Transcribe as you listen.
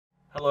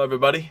Hello,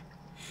 everybody.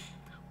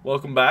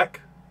 Welcome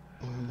back.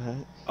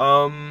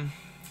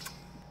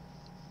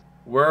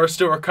 We're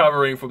still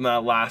recovering from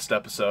that last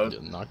episode.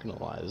 I'm not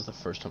gonna lie, this is the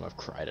first time I've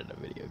cried at a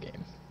video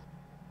game.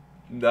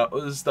 That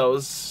was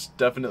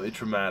definitely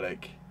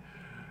traumatic.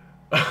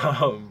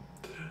 All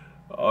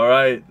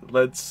right,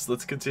 let's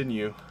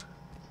continue.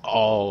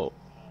 Oh,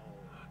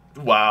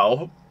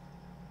 Wow.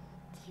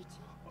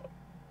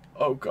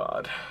 Oh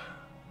God.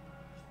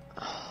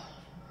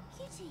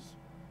 Kitty.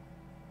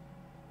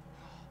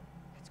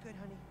 That's good,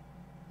 honey.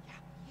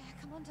 Yeah,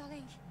 come on,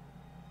 darling.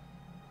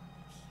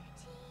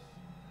 Kitty.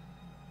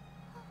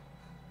 Oh,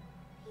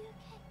 you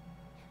okay?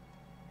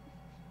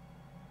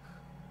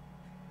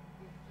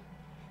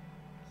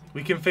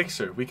 We can fix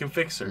her. We can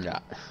fix her. yeah,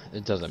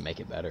 it doesn't make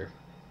it better.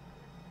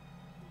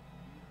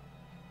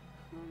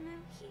 Oh no,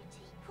 Cutie.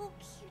 Poor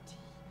Cutie.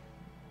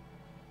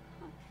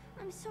 Oh,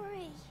 I'm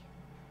sorry.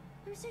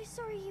 I'm so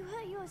sorry you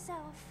hurt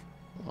yourself.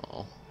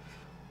 Oh,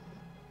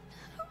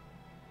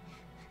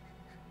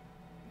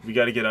 We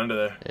gotta get under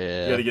there.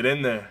 yeah. We gotta get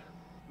in there.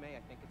 May, I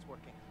think it's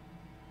working.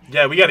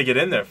 Yeah, we gotta get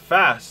in there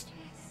fast.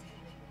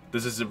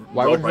 This is a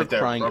Why rope would her right there.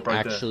 crying Rope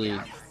right there. actually?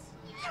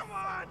 Come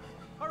on!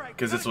 All right.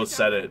 Because it's what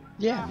said it.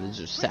 Yeah, these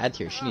are sad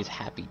tears. She needs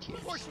happy tears.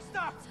 Before she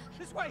stops.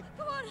 This way.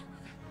 Come on.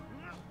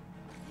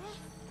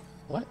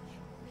 What?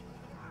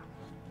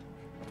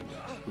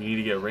 We need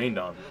to get rained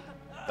on.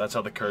 That's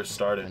how the curse I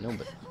started. know,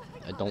 but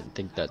I don't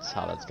think that's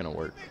how that's gonna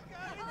work.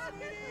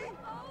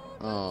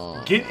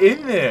 Oh, Get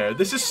in there.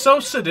 This is so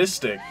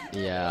sadistic.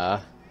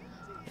 yeah.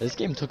 This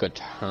game took a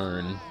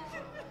turn.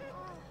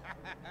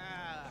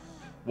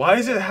 Why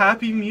is it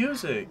happy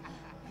music?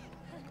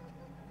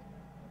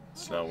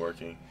 It's not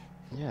working.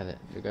 Yeah,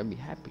 they're gonna be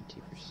happy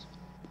tears.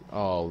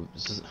 Oh,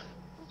 this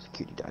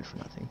cutie died for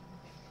nothing.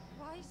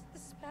 Why is the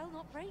spell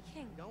not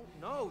breaking? Don't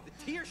know.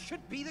 The tears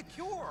should be the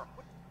cure.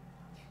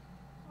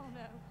 Oh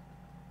no.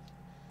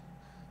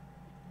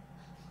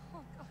 Oh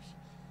gosh.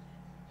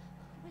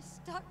 We're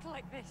stuck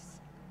like this.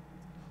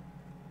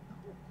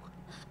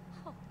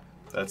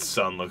 That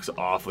sun looks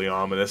awfully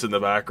ominous in the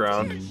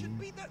background. Tears should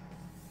be the.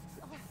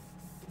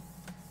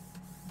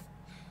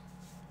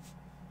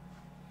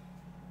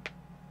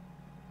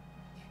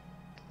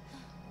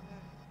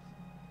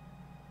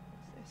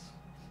 What's this?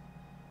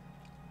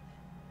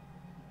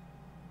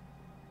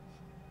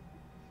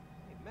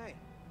 Hey,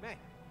 May.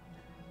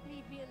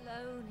 Leave me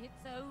alone.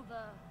 It's over.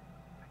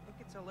 I think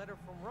it's a letter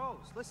from Rose.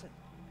 Listen.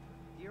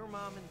 Dear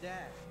Mom and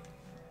Dad.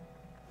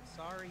 I'm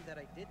sorry that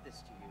I did this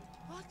to you.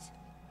 What?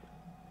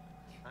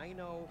 I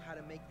know how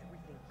to make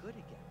everything good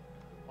again.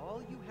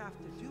 All you have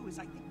to do is,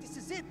 I think this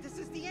is it. This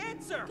is the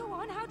answer. Go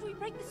on. How do we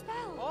break the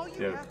spell? All you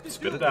Yeah, have to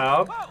spit do it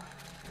out. Is, oh!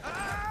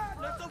 Ah,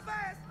 not so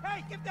fast.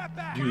 Hey, give that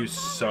back. You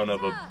son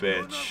of a You're not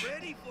bitch.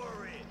 ready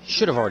for it.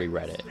 Should have already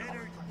read it. Better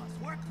you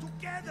must work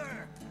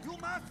together. You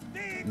must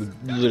think.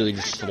 We literally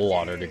just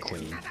slaughtered a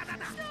queen.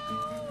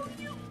 No,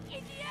 you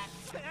idiot!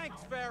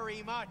 Thanks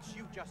very much.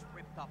 You just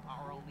ripped up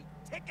our only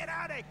ticket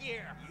out of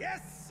here.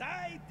 Yes,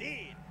 I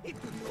did.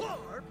 Into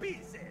 4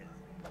 pieces.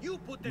 You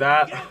put them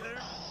That-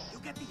 together, you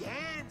get the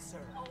answer.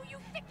 Oh, you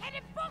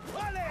thick-headed fuck!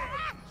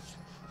 Vale.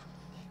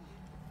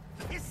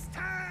 It's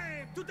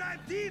time to dive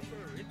deeper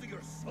into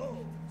your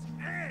souls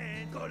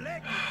and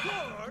collect the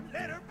 4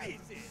 letter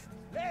pieces.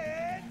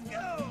 Let's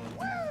go.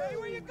 Hey,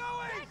 where you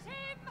going? Get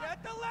him!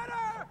 Get the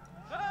letter.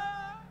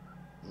 Ah!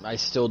 I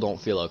still don't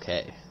feel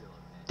okay.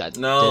 That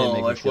No, didn't make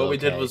me like feel what we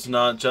did okay. was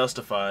not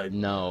justified.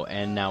 No,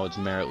 and now it's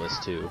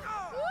meritless too.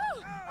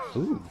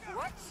 Ooh.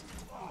 What?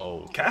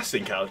 Oh.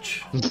 Casting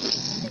couch. This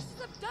is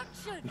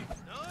abduction!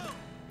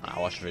 I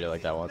watched a video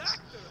like that once.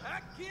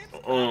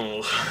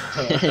 Oh.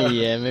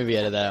 Yeah, maybe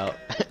edit that out.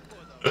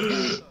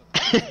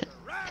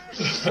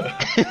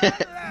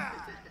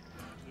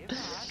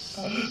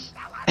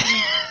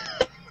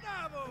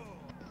 Bravo!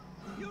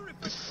 You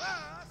refer to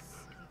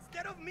us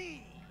instead of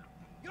me.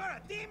 You're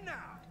a team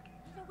now.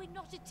 No, we're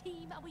not a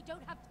team and we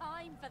don't have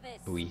time for this.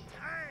 We.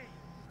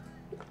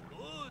 Time.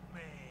 Good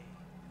man.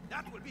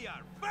 That will be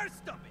our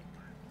first topic.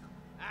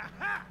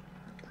 Aha!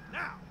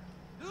 Now,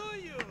 do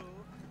you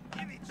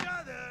give each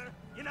other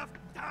enough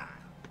time?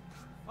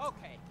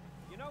 Okay,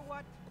 you know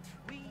what?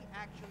 We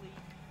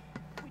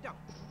don't.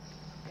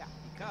 Yeah,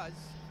 because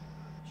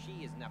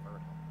she is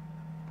never.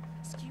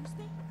 Excuse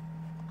me?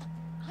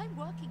 I'm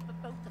working for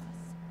both of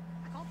us.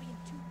 I can't be in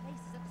 2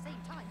 places at the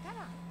same time, can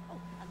I? Oh,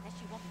 unless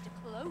you want me to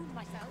clone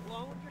myself.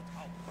 Clone your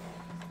toe.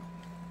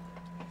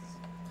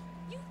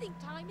 You think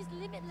time is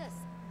limitless.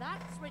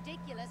 That's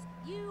ridiculous.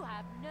 You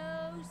have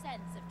no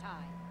sense of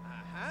time.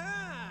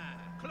 Aha!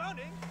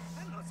 Cloning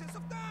and no sense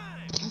of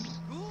time.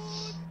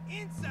 Good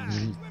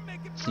insight. We're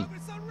making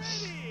progress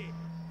already.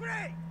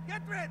 Great.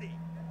 Get ready.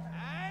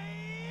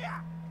 Aye-ya!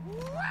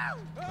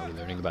 Are we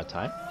learning about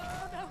time?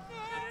 Oh, no.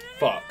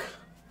 Fuck.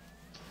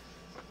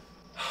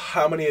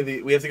 How many of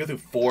these? We have to go through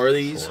 4 of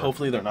these. 4.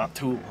 Hopefully they're not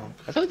too long.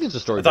 I feel like there's a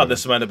story. I thought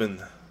this might have been.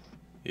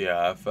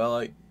 Yeah,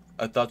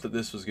 I thought that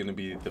this was gonna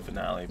be the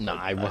finale. Nah,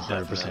 but I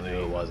 100% knew definitely-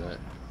 it wasn't.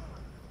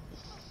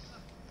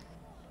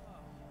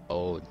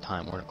 Oh,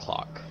 time. We're on a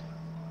clock.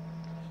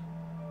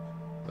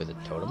 With a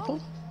totem pole?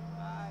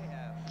 I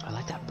have. I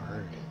like that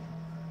bird.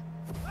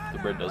 The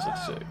bird does look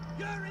sick.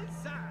 You're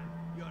inside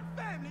your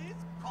family's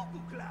cuckoo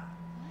clock.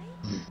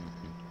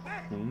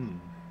 Hey, Mm.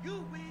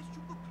 you wish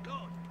you could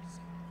clone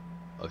yourself.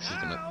 Oh, she's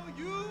gonna. Now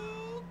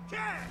you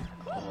can.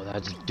 Oh,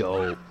 that's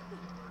dope.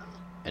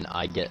 And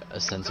I get a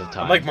sense of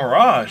time. I'm like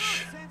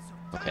Mirage.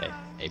 Okay,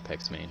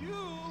 Apex main. You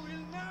will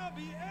now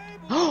be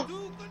able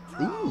to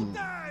control Ooh.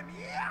 time.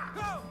 Yeah.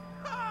 Go.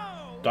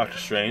 Go. Doctor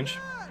Strange.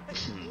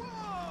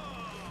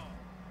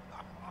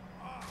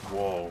 Whoa.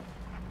 Whoa.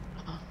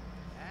 I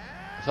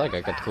feel like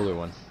I got the cooler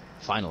one.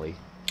 Finally.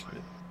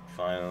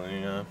 Finally,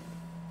 yeah.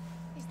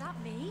 Is that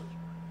me?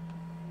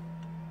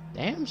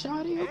 Damn,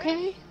 Shotty,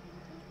 okay?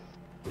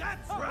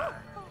 That's right.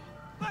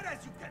 But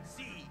as you can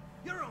see,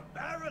 you're on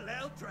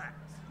parallel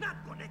tracks, not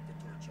connected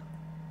to each other.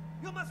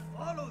 You must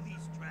follow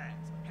these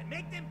tracks and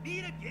make them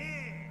meet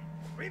again.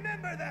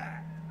 Remember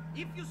that.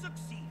 If you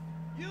succeed,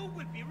 you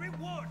will be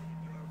rewarded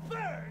your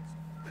first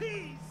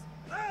piece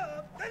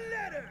of the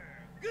letter.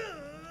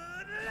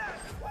 Good luck.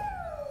 Woo!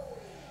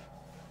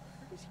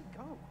 Where does he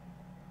go?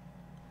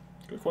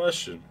 Good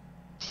question.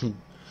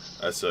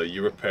 So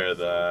you repair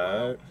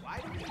that. Why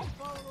do we need to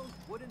follow those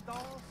wooden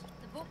dolls?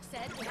 The book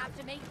said we have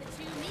to make the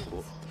two meet.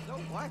 So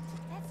what?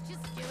 Let's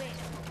just do it.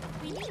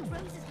 We need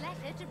Rose's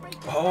letter to break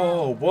the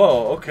Oh,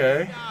 whoa,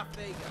 okay. Off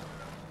they go.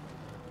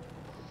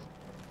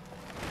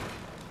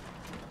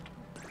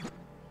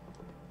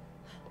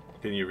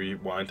 Can you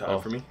rewind time Oh,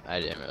 for me? I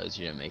didn't realize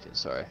you didn't make it,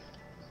 sorry.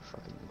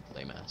 Fucking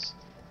lame ass.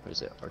 Where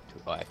is it? R2.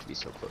 Oh, I have to be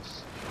so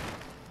close.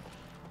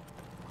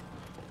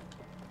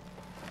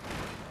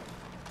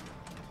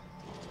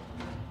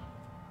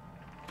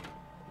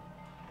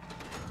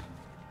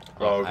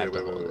 Oh, I okay, have to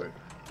wait, hold wait, it. wait.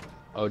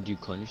 Oh, do you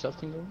clone yourself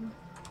to go over?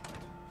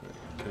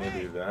 Can I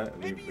leave that?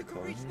 Maybe Leave you the can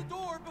clone reach here? the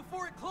door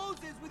before it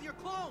closes with your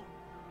clone.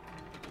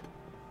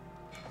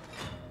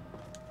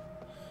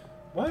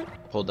 What?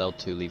 Hold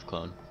L2, leave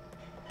clone.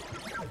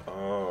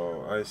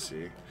 Oh, I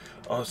see.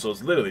 Oh, so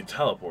it's literally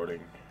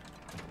teleporting.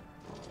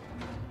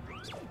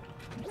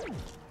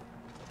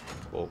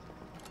 Whoa.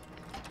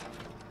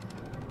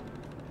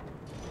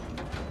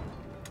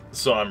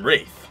 So I'm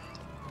Wraith.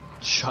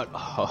 Shut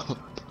up.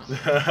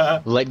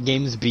 Let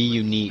games be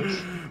unique.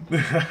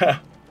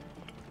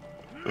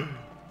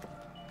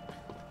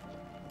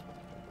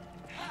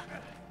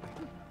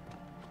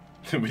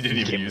 We didn't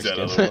even Gamer use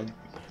that skin. other one.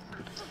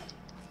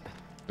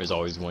 There's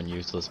always one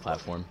useless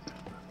platform.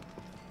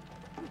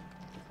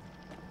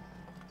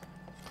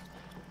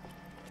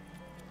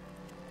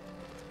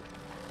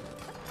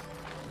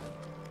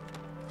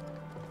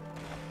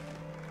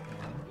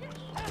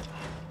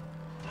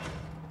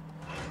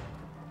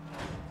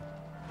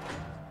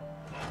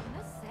 I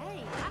must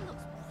say, that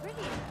looks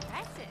pretty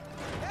impressive.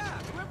 Yeah,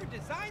 whoever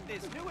designed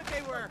this knew what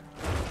they were.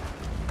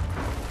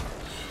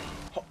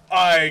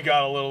 I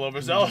got a little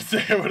overzealous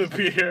there with a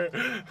beer.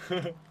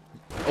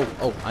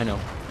 Oh, I know.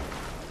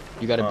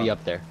 You gotta be Huh.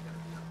 up there.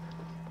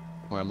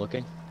 Where I'm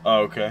looking.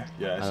 Oh, okay.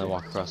 Yeah, I And see. then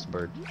walk across the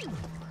bird.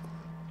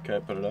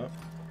 Okay, put it up.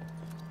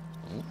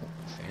 Ooh,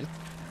 fan.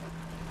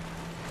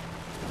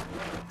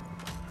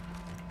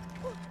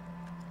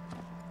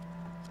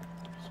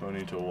 So I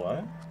need to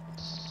what?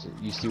 So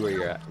you see where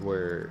you're at?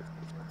 We're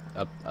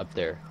up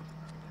there.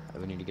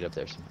 We need to get up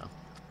there somehow.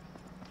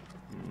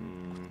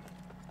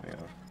 Hang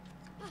on.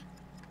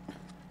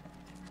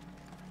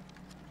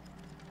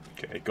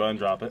 Okay, go ahead and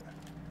drop it.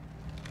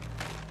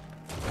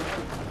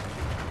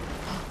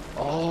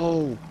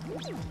 Oh,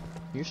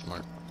 you're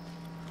smart.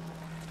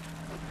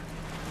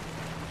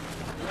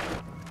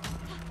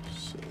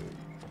 So...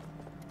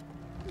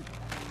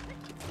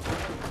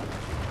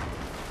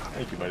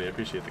 Thank you, buddy. I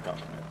appreciate the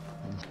compliment.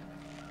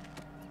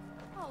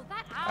 Oh,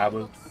 that I owl will-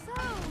 looks so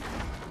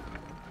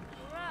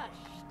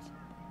crushed.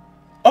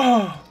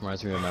 Oh!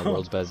 Reminds me of my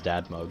world's best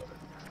dad mug.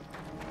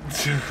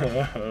 If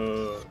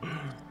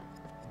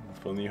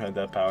only you had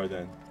that power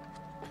then.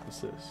 What's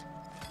this?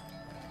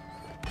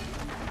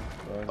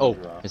 Go ahead and Oh,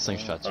 drop it's that.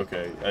 slingshots.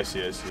 Okay, I see,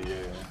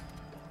 yeah.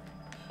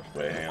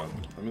 Wait, hang on.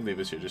 Let me leave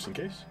this here just in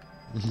case.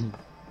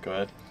 Go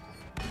ahead.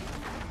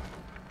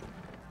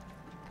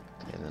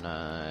 And then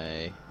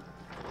I.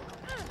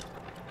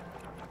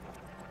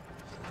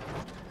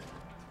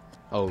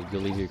 Oh,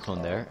 you'll leave your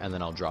clone there, and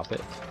then I'll drop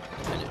it.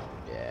 And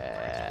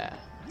yeah.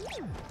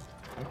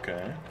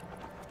 Okay.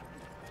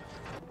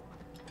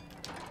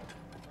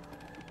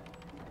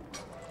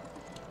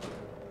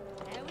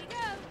 There we go.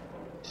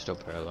 Still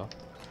parallel.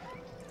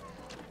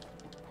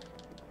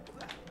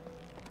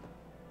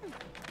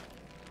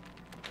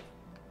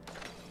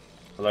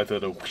 I like the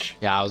little whoosh.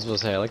 Yeah, I was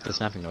supposed to say I like the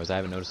snapping noise. I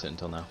haven't noticed it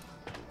until now.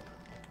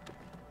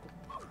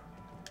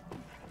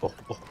 Oh.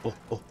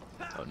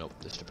 Oh nope,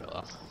 this is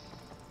parallel.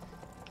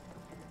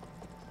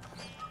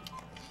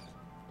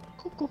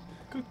 Cuckoo.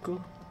 Cuckoo.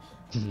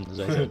 As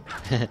I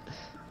said.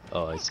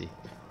 Oh, I see.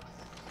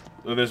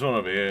 Oh, there's one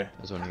over here.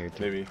 There's one here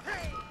too. Maybe.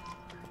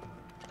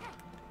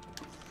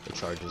 It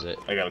charges it.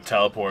 I gotta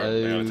teleport. I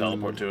gotta Oh.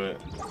 teleport to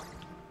it.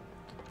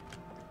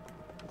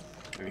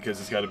 Because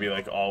it's gotta be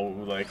like all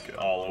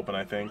open,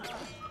 I think.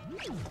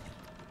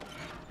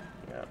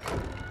 Yeah.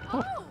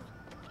 Oh!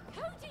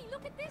 Cody,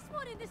 look at this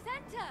one in the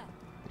center!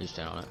 You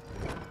stand on it.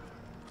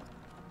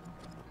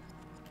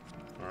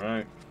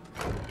 Alright.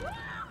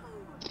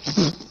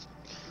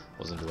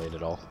 Wasn't delayed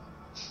at all.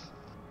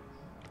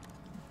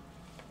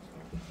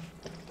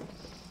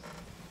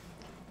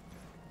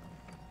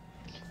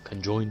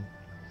 Conjoin.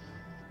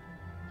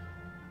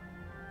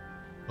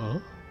 Huh?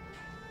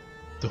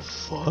 The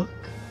fuck?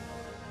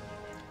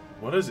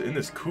 What is in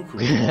this cuckoo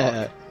clock?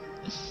 Yeah.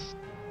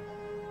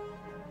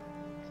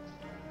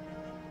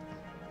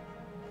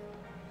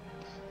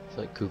 I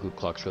feel like cuckoo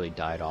clocks really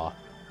died off.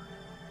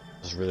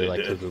 I was really They like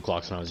did. cuckoo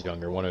clocks when I was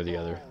younger, one or the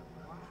other.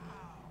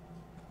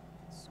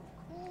 So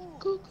cool.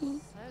 Cuckoo.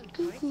 So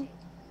Cuckoo. pretty.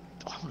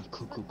 Oh, I want a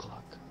cuckoo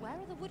clock. Where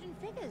are the wooden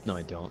figures? No,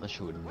 I don't. That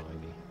shit would annoy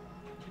me.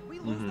 Did we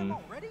lose them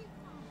already?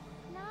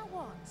 Now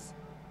what?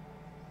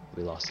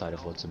 We lost sight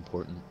of what's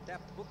important.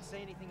 That book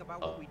say anything about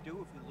what we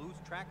do if we lose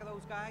track of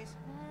those guys?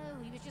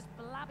 No, he was just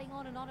blabbing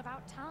on and on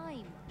about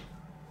time.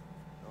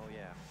 Oh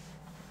yeah.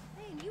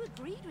 Hey, and you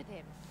agreed with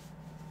him.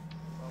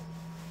 Well,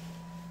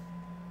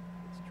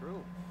 it's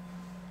true.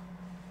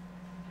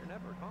 You're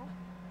never home.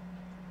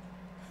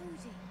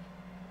 Cody,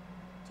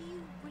 do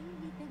you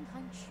really think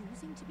I'm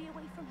choosing to be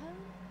away from home?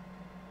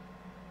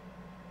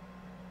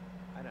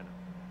 I don't know.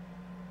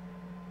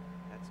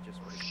 That's just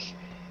what it's been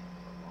like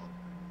for a long time.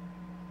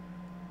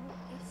 Well,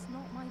 it's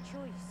not my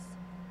choice.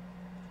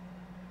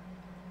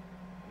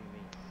 What do you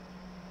mean?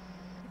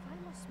 If I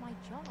lost my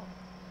job,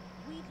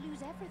 we'd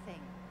lose everything.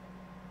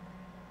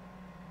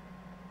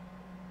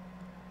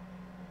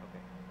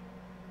 Okay.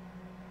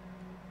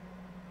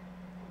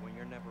 But when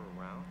you're never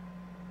around,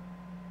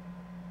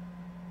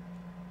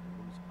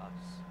 you lose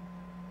us.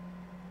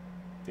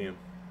 Damn.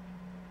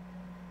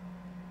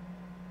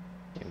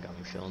 Damn, got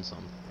me feeling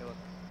some. Hey, look.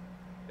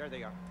 There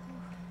they are.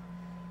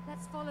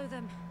 Let's follow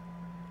them.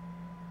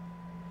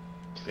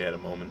 They had a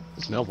moment.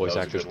 This male voice That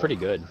was a actor is good pretty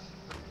one. good.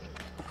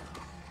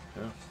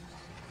 Yeah.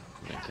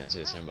 I can't say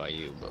the same about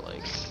you, but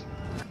like,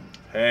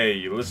 Hey,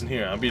 you listen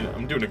here. I'm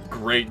doing a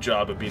great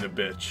job of being a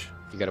bitch.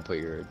 you gotta put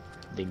your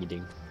dingy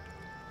ding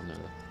on there.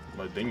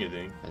 My dingy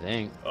ding. I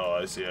think. Oh,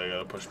 I see. I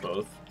gotta push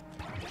both.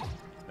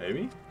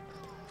 Maybe?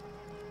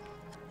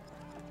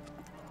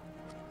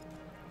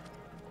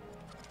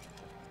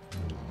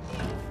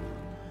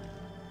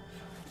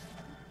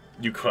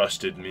 You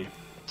crushed me.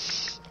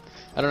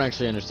 I don't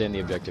actually understand the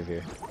objective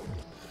here.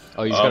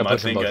 Oh, you just gotta I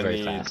push them think both I very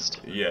need...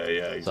 fast. Yeah,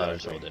 yeah, So I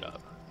just exactly. rolled it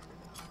up.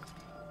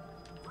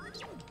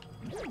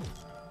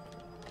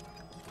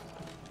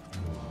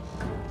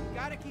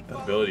 Gotta keep That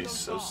following ability's those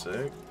so balls.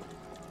 sick.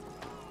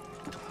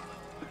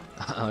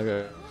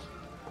 Okay.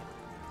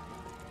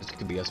 This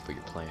could be us, but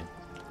you're playing.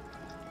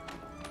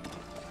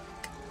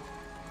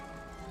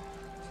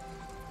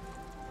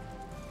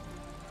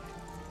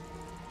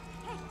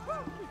 Hey,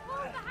 oh,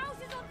 the house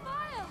is on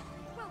fire!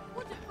 Well,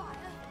 wooden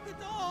fire. The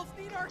dolls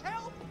need our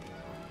help!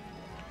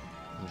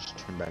 I'll just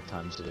turn back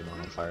time so they're not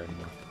on fire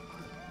anymore.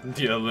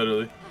 Yeah,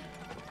 literally.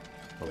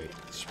 Oh wait.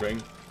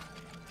 Spring.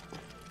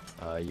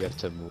 You have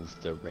to move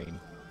the rain.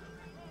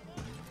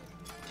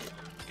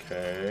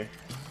 Okay.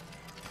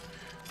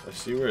 I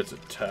see where it's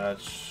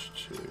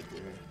attached to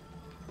here.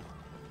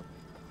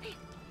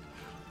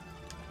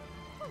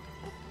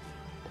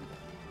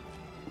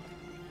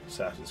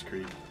 Assassin's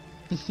Creed.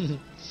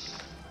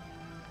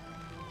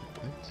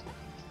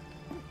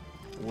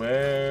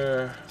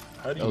 Where?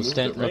 How do you Oh, move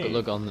stand. the Look, rain?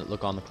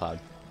 look on the cloud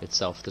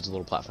itself. There's a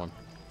little platform.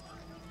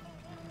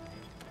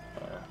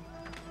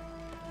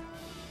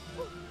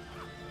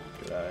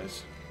 Good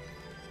eyes.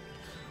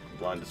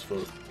 Blind as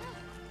fuck.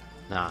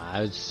 Nah,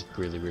 I was just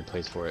really weird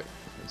place for it.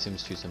 It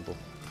seems too simple.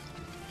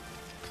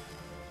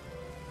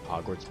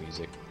 Hogwarts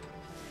music.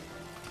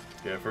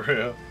 Yeah, for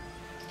real.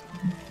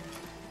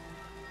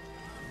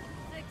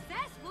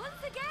 Success once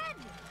again!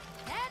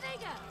 There they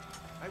go!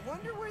 I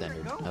wonder where they're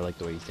Standard. going. I like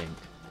the way you think.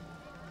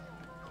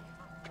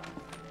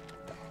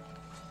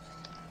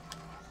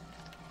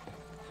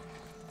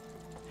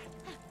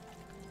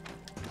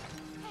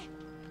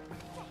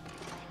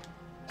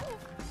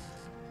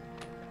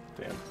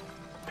 Damn.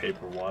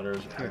 Paper water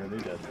is apparently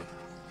deadly.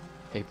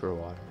 Paper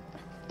water.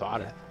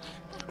 Bought it.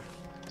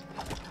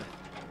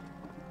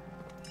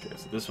 Okay,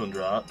 so this one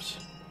drops.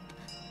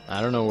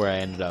 I don't know where I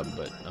ended up,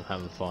 but I'm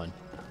having fun.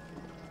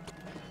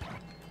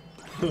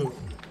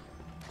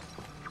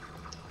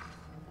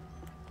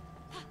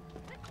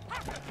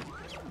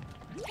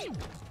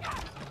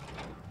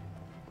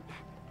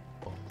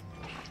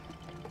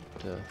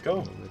 Go.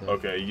 Over there.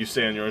 Okay, you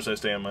stay on yours, I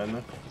stay on mine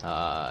then.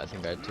 I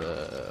think I had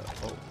to.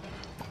 Oh.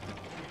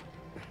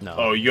 No.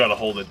 Oh, you gotta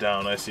hold it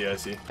down. I see, I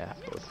see. Yeah,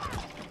 both.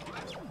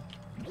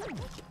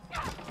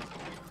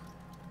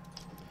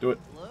 Do it.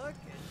 Look at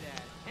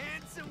that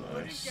handsome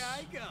wooden Nice.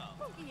 guy go.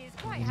 He is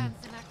quite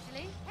handsome,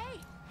 actually. Hey,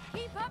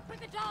 keep up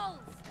with the dolls!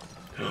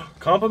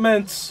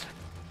 Compliments!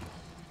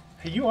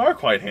 Hey, you are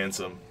quite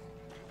handsome.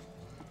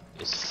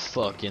 It's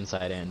fuck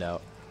inside and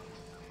out.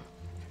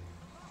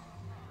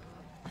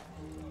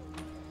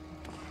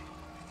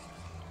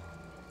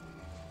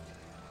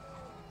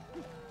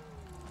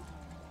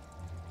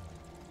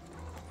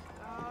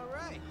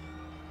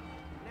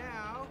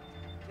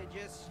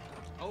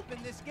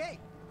 open this gate.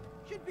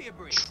 Should be a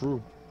breeze.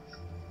 True.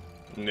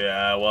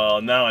 Yeah,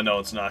 well, now I know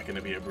it's not going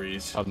to be a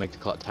breeze. I'll make the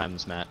clock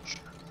times match.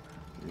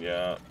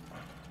 Yeah.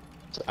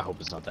 So I hope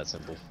it's not that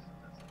simple.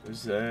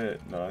 Is that?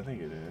 No, I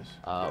think it is.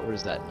 What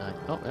is that? 9?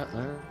 Oh,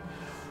 yeah.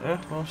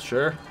 Yeah, well,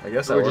 sure. I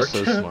guess that We're works.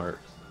 just so smart.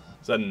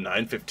 Is that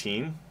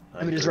 9:15?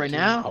 I mean, it's right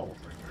now.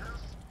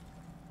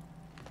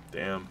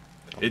 Damn.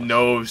 It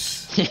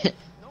knows. No,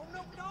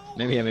 no, no.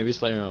 maybe it's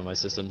playing on my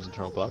system's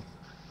internal clock.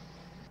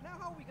 Now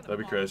how are we gonna That'd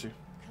be follow? crazy.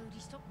 Cody,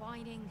 stop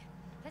whining.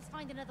 Let's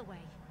find another way.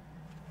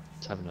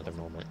 Let's have another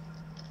moment.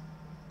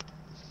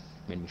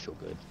 Made me feel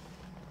good.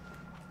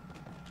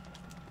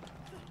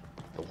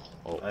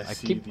 Oh, I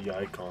see keep. the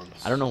icons.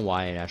 I don't know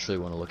why I naturally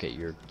want to look at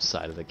your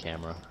side of the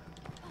camera.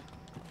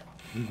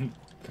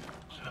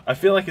 I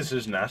feel like it's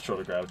just natural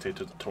to gravitate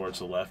towards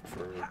the left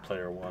for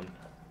player 1.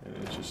 And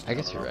it's just, I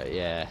guess don't you're know. right.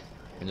 Yeah,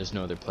 and there's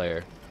no other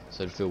player,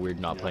 so it'd feel weird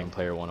not Yeah. playing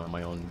player 1 on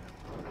my own.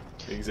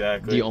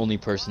 Exactly. The only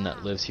person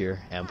that lives here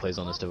and plays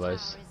on this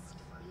device.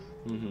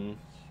 Mm-hmm.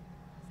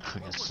 I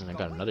guess I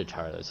got another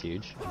tower that's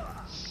huge.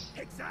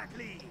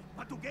 Exactly.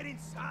 But to get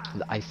inside,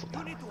 The Eiffel you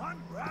Tower. need to mine.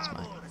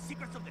 unravel the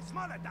secrets of the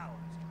smaller towers.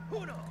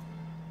 Uno,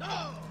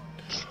 dos.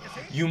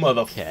 You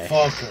motherfucker.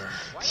 Why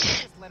don't you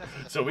just let us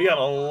in the So we got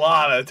a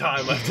lot of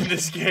time left in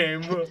this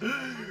game.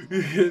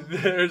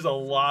 There's a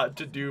lot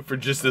to do for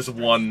just this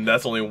one.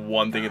 That's only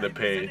one thing in the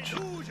page.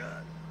 Illusion.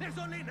 There's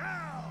only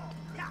now.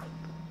 Yeah.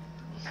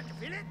 Can you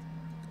feel it?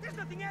 There's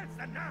nothing else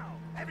than now.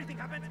 Everything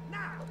happens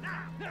now,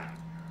 now, now.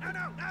 No,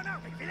 no, no, no.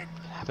 Can you feel it?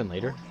 Happen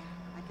later.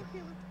 I can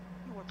feel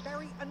it. You are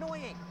very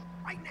annoying.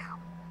 Right now.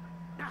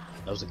 Now.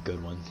 That was a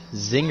good one.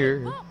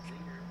 Zinger. Look!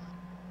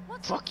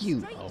 What's Fuck that you.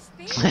 strange Oh.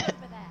 feeling over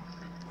there?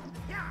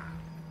 Yeah.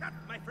 That,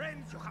 my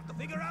friends, you have to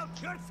figure out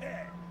yourselves.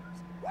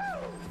 Woo!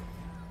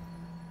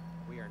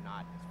 We are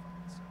not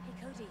his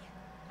friends. Hey, Cody,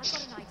 I've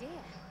got an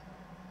idea.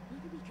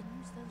 Maybe we can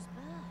use those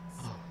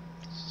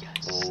birds.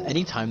 Yes. Oh.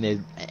 Anytime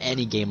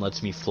any game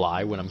lets me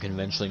fly when I'm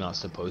conventionally not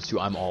supposed to,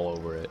 I'm all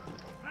over it.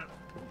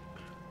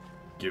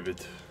 Give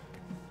it.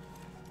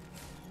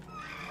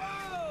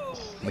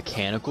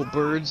 Mechanical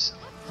birds?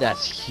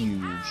 That's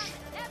huge.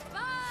 They're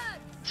birds!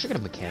 Should get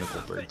a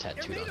mechanical bird They're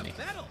tattooed made on of me.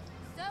 metal.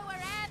 So are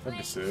That'd be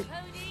airplanes, sick.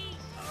 Cody.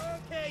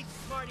 Okay,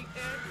 smarty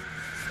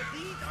pants. But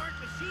these aren't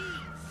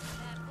machines.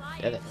 They're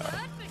flying Yeah, they are.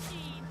 bird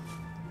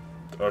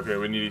machines. Okay,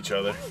 we need each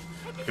other.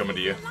 I can Coming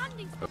to see you. the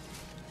landing spot.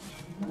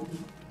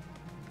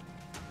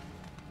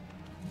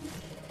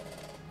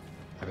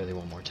 I really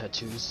want more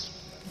tattoos.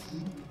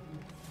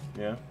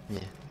 Yeah, Yeah.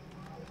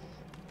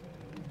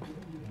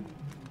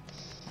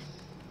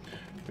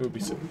 it would be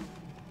sick.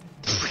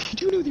 What are you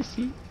doing with your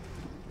feet?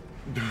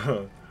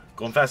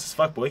 Going fast as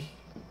fuck, boy.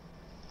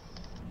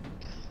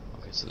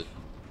 Okay, so the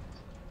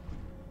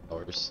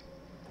doors.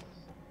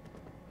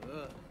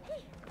 Ugh.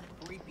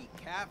 Creepy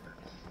cavern.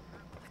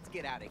 Let's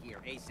get out of here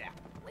ASAP.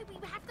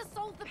 We have to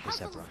solve the Hey,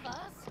 puzzles Sephiroth.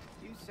 first.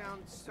 You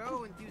sound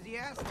so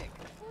enthusiastic.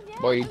 Well, yeah,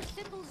 Boy. those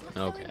symbols look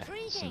so Okay,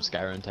 intriguing. some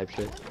Skyrim type I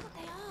shit. wonder what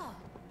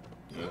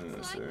they are. Yeah,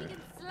 Looks sir. like we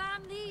can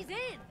slam these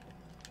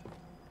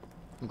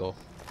in. Go.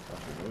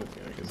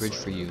 Okay, I can Bridge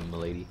slam for you, it.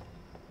 milady.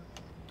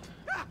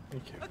 Ah,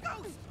 Thank you. a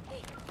ghost!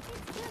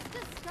 It's just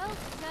a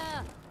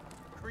sculpture.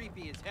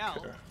 Creepy as hell.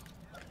 Okay.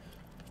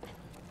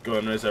 Go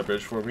ahead and raise that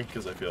bridge for me,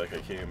 because I feel like I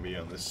can't be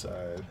on this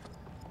side.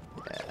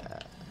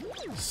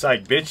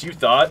 Psych, bitch, you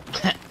thought?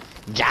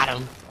 Got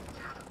him!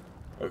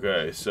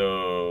 Okay,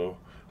 so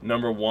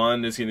number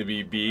 1 is going to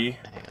be B.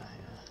 Hang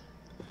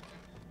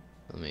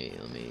on.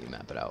 Let me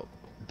map it out.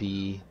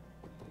 B.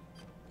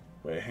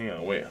 Wait, hang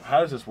on, wait.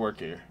 How does this work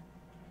here?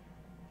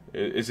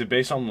 Is it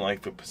based on,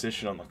 like, the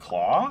position on the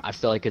clock? I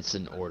feel like it's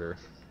in order.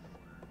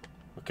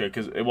 Okay,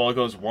 because, well, it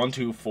goes 1,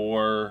 2,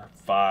 4,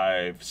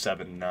 5,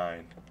 7,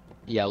 9.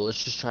 Yeah, well,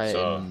 let's just try it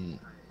So- in...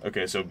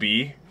 Okay, so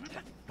B.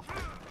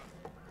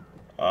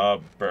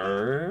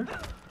 Bird.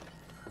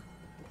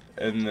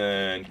 And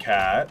then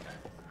cat.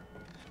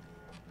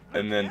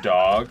 And then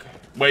dog.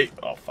 Wait,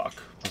 oh, fuck.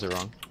 Was it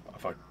wrong? I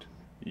fucked.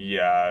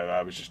 Yeah,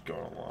 I was just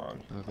going along.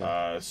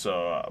 Okay.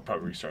 So I'll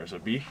probably restart. So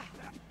B.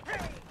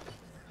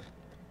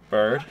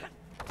 Bird.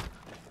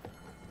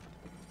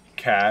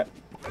 Cat.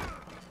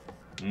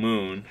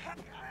 Moon.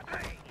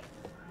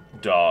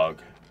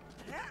 Dog.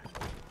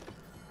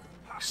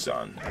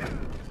 Sun.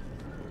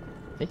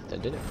 Hey,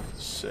 that did it.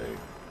 Sick.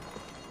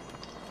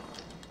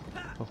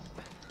 Oh.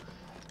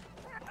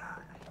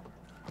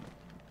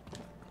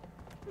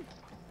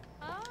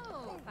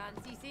 Oh,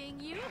 fancy seeing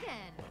you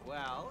again.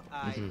 Well,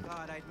 I Mhm.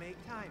 thought I'd make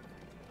time.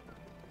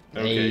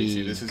 Okay, Hey,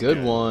 see, this is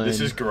good one. This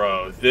is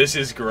growth. This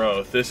is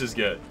growth. This is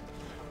good.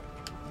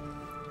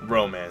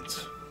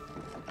 Romance.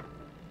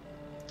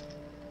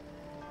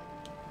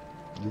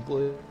 You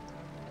blue.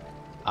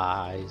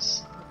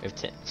 Eyes. We have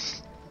 10.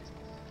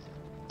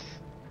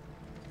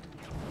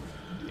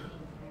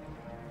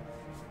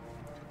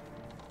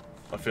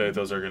 I feel like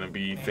those are gonna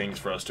be things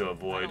for us to I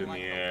avoid don't in the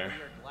like air. those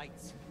weird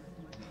lights.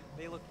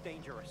 They look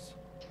dangerous.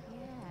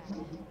 Yeah.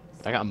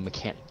 I got a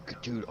mechanic.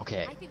 Dude,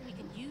 okay. I think we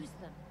can use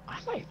them I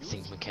might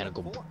think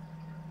mechanical.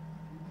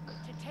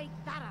 to Take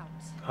that out.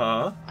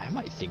 Huh? I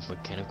might think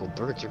mechanical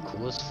birds are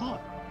cool as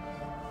fuck.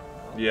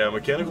 Yeah,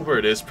 mechanical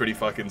bird is pretty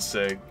fucking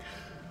sick.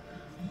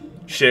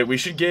 Shit, we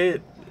should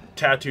get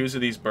tattoos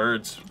of these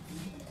birds.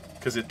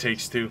 Because it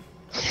takes two.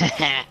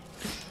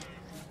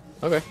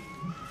 Okay.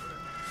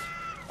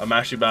 I'm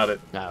actually about it.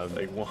 No,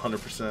 Like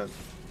 100%.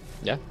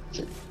 yeah,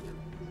 sure.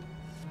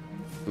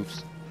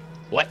 Oops.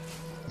 What?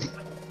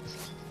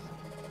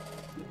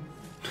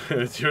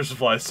 Yours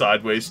flies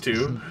sideways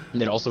too.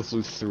 And it also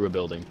flew through a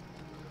building.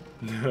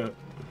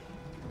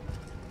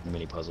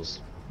 Mini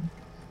puzzles.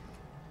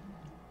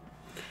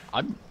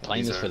 I'm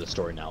playing These this are- for the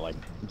story now, like,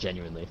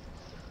 genuinely.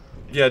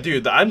 Yeah,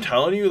 dude, I'm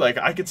telling you, like,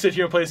 I could sit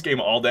here and play this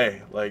game all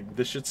day. Like,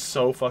 this shit's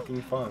so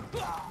fucking fun.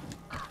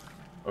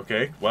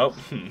 Okay, well.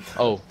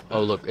 Oh,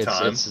 look, it's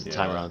Time, it's yeah.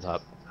 timer on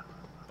top.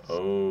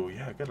 Oh,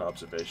 yeah, good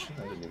observation.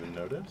 I didn't even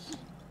notice.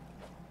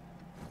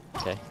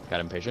 Okay, got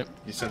impatient.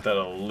 You sent that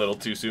a little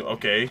too soon.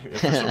 Okay,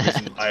 if for some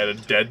reason I had a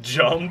dead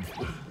jump.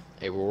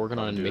 Hey, we're working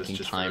I'll on do this making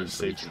just for time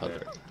for each safety other.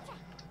 net.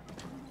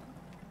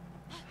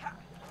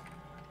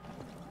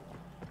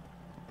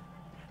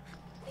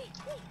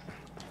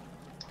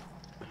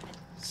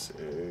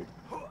 Sick.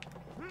 I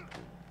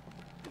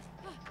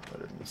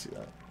didn't see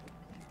that.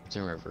 It's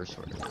in reverse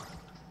order.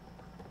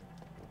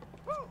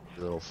 A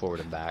little forward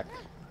and back.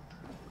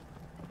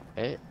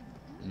 Hey,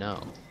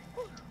 no.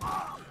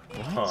 What?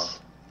 Huh.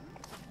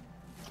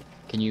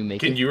 Can you make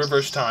Can it? you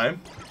reverse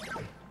time?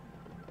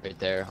 Right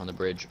there on the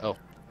bridge. Oh.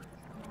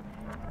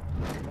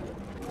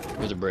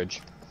 There's a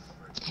bridge.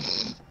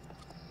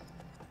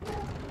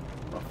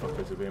 Oh fuck,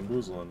 there's a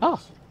bamboozle in Oh.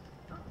 this.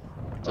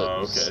 So Oh,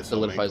 it okay. So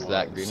solidifies make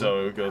that one. green one.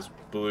 So it goes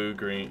blue,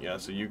 green. Yeah,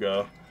 so you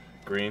go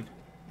green.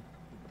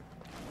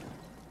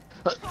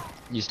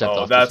 You stepped Oh,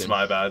 off too that's soon.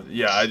 my bad.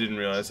 Yeah, I didn't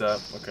realize that.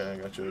 Okay, I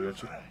got you.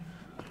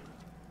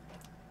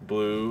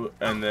 Blue,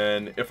 and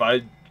then if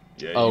I...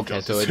 Yeah, Oh, you okay,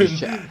 jumped so it too just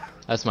soon.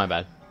 that's my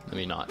bad. I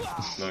mean, not.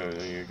 No,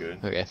 you're good.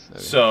 Okay.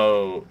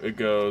 So it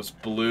goes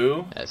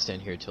blue. Yeah,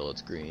 stand here till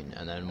it's green,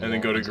 and then then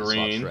go to once it swaps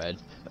green. red.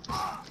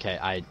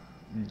 Okay,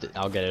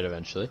 I'll get it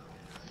eventually.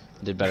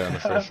 Did better on the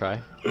first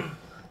try.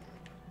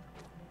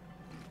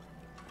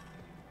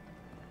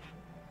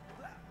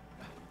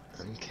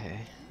 Okay.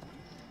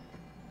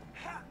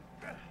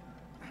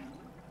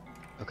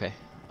 Okay.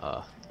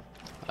 Oh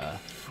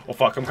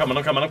fuck, I'm coming.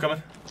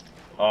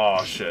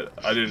 Oh shit,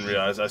 I didn't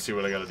realize. I see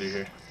what I gotta do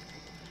here.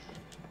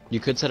 You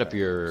could set up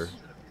your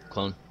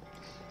clone.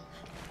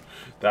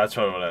 That's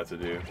probably what I have to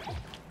do.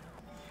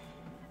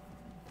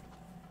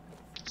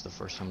 It's the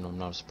first time I'm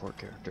not a support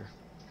character.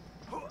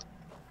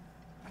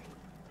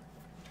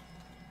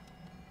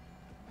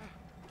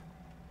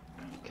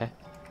 Okay.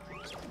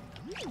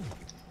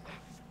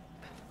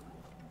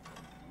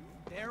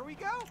 There we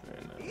go.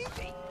 And,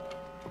 Easy.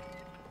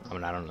 I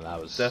mean, I don't know.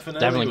 That was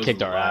definitely was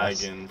kicked our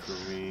ass. lagging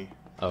for me.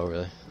 Oh,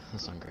 really?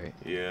 That's not great.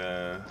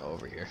 Yeah. Go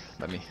over here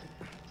by me.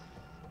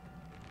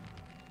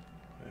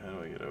 How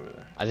do I get over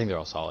there? I think they're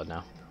all solid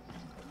now.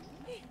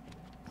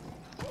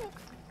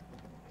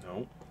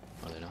 Nope.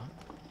 Are they not?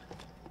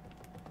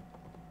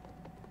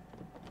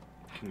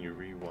 Can you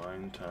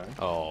rewind time?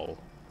 Oh.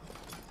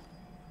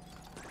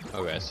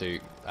 Okay, so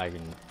I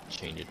can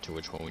change it to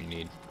which one we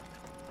need.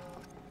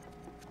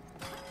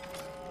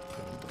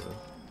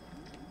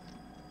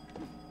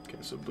 Okay,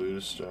 so blue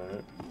to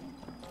start.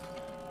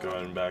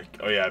 Going back.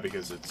 Oh yeah,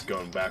 because it's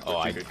going backwards.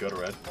 Oh, you I- could go to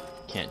red.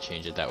 Can't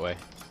change it that way.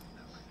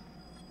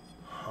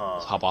 Huh.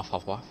 Hop off,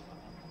 hop off.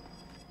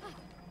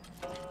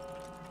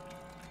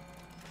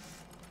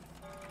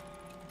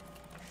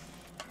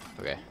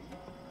 Okay.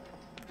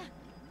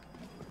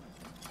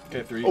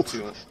 Okay, 3, Oh.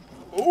 2, 1.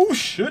 Oh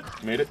shit!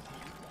 Made it.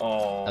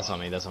 Oh. That's on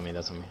me, that's on me,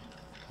 that's on me.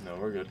 No,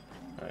 we're good.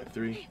 Alright,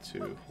 3,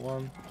 2,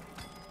 1.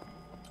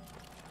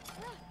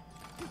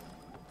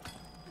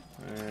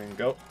 And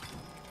go.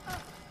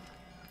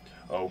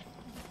 Oh.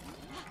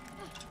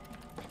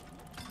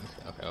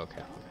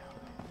 Okay.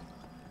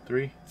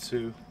 3,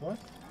 2, 1.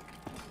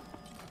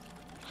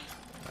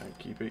 Alright,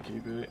 keep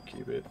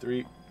it.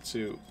 3,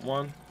 2,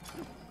 1.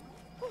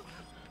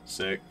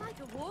 Sick. Like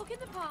a walk in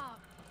the park.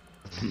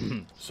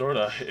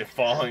 Sorta. If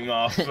falling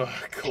off a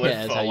cliff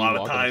that's a how you lot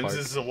of walk in the times park.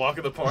 is a walk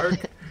in the park.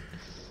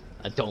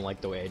 I don't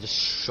like the way I just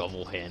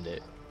shovel hand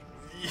it.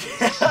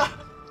 Yeah.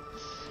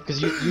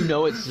 Because you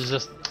know it's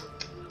just...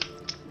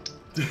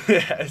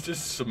 Yeah, it's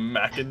just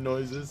smacking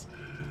noises.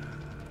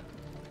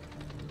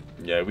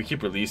 Yeah, we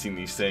keep releasing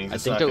these things. I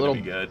It's think not the gonna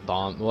little be good.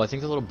 bomb... Well, I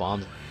think the little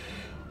bomb...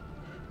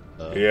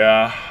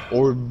 Yeah.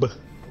 Orb.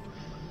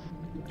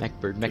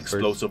 Neckbird.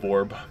 Explosive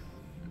orb.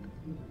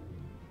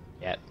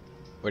 Yeah.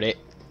 Where'd it?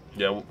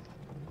 Yeah.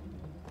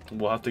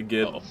 We'll have to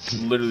get... Uh-oh.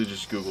 Literally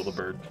just Google the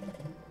bird.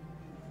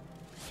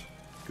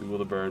 Google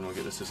the bird and we'll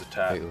get this as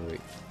attack.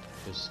 Wait.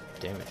 There's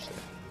damage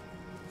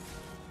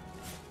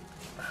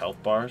there.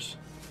 Health bars.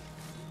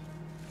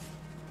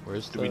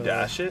 Where's Did we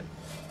dash it?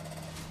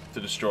 To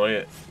destroy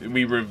it.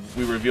 We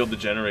revealed the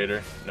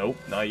generator. Nope,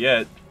 not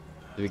yet.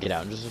 Do we get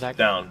out and just attack?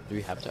 Down. Do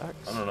we have attacks?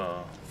 I don't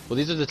know. Well,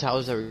 these are the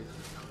towers that we...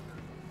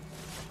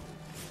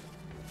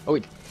 Oh,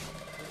 wait.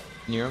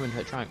 Near them and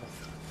hit triangle.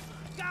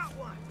 Got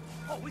one.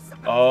 Oh, it's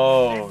about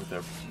Oh,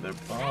 they're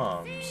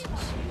bombs. See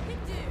what you can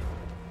do.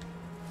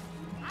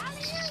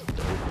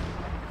 Alley-oop.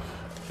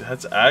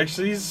 That's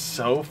actually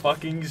so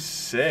fucking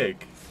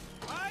sick.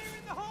 fire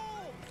in the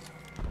hole.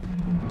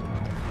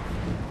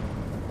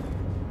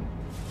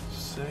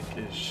 Sick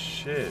as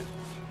shit.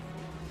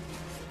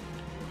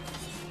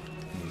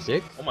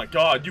 Music? Oh my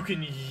god, you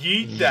can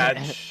yeet that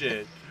Yeah.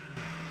 shit.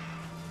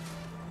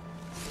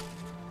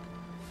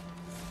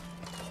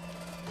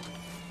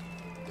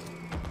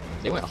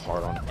 They went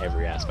hard on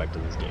every aspect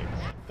of this game.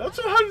 That's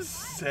what I'm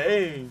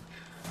saying.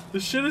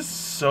 This shit is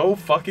so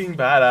fucking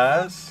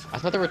badass. I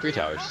thought there were 3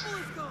 towers. Rubble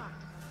is gone.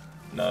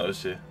 No, this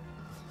shit.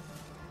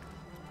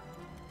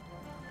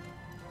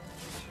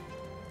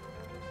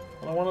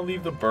 I don't want to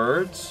leave the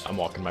birds. I'm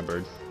walking my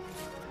bird.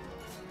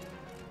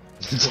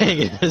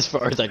 Taking it as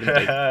far as I can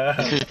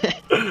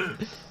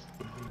take.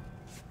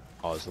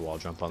 Oh, there's a wall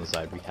jump on the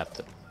side. We have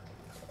to.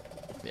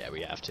 Yeah,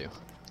 we have to.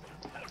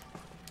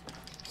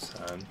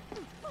 Son.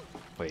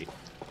 Wait.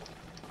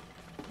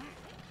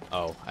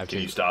 Oh, I have to.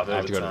 Can you stop it I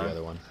have to every go to time? the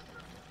other one.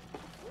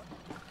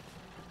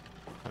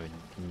 I mean,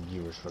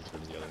 you were supposed to go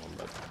to the other one,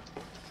 but.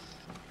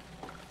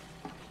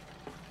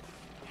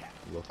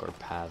 Look, our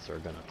paths are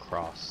gonna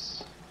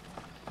cross.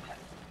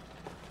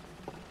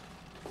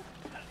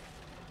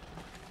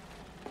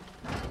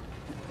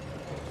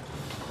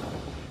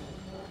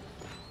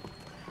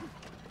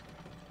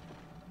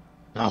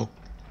 No.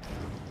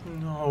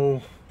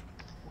 No.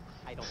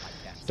 I don't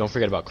like that. Don't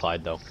forget about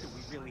Clyde, though. Do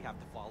we really have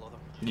to follow them?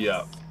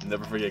 Yeah,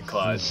 never forget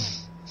Clyde.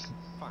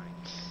 Fine.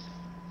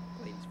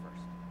 Ladies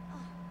first. Oh,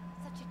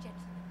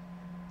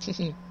 such a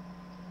gentleman.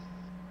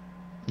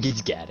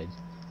 He's gatted.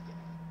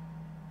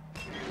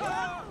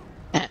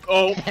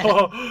 Oh.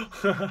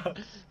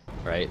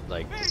 Right?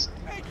 Like. Hey,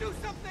 hey, do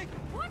something.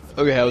 What?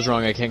 Okay, I was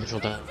wrong. I can't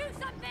control time. Do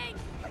something.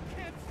 I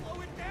can't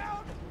slow it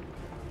down.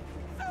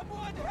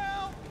 Someone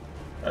help.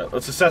 Alright,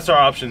 let's assess our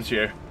options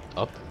here.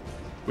 Up?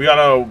 We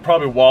gotta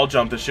probably wall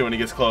jump this shit when he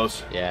gets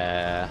close.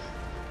 Yeah.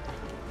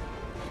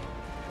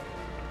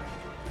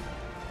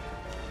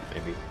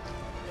 Maybe.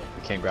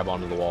 We can't grab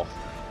onto the wall.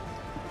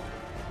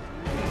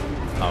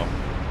 Oh.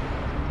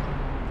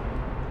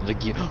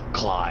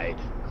 Clyde.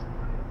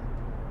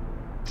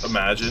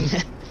 Imagine.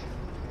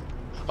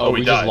 Oh,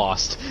 we we just died.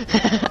 lost.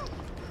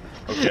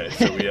 Okay,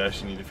 so we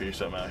actually need to figure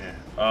something out here.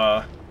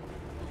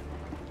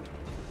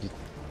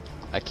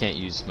 I can't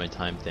use my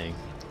time thing.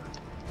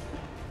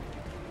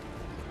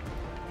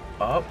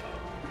 Up.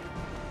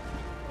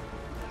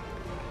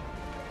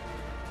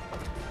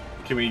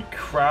 Can we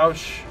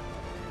crouch?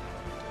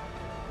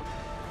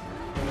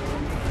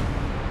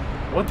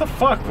 What the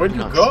fuck? Where'd you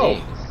Not go?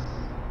 seeing.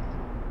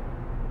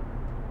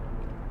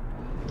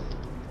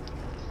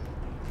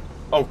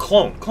 Oh,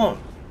 clone.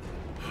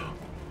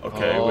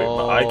 Okay, wait,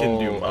 but I can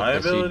do Oh, my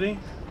okay, see. ability?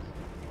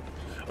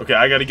 Okay,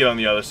 I gotta get on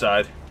the other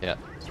side. Yeah.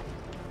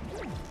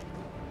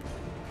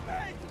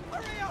 Hey,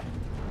 hurry up.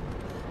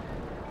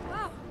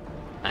 Wow.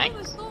 I Thanks.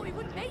 almost thought we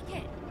wouldn't make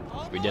it.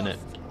 We didn't.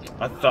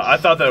 I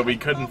thought that we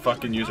couldn't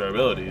fucking use our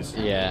abilities.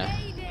 Yeah.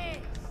 Made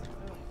it.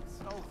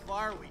 So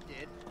far, we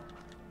did.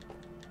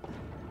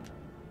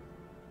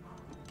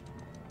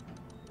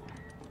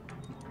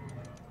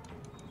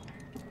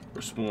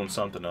 We're spooling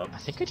something up. I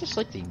think I just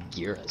like the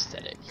gear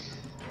aesthetic.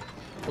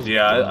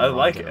 Yeah, I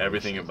like Generation.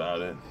 everything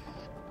about it.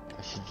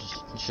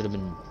 I should have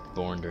been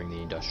born during the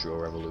Industrial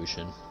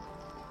Revolution,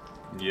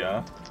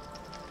 Yeah.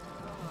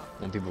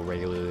 when people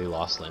regularly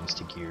lost limbs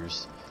to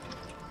gears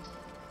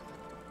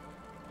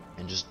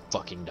and just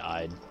fucking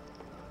died.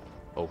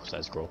 Oh,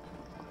 side scroll.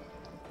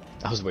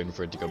 I was waiting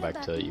for it to go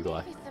back to Eagle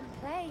Eye.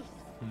 Magnificent place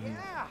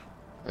Yeah.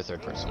 Or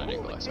third person at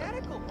Eagle Eye, sorry.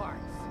 Mechanical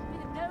parts.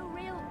 with no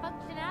real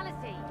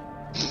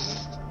functionality.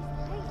 This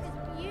place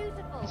is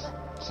beautiful,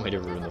 but Way to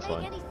it ruin the doesn't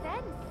fun. make any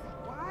sense.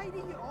 Why do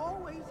you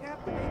always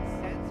have to make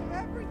sense of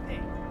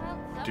everything?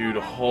 Well, Dude,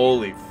 someone has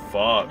holy to.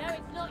 fuck. No,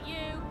 it's not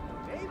you.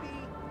 Maybe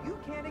you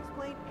can't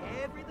explain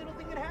every little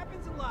thing that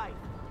happens in life.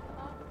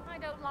 Oh, I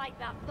don't like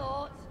that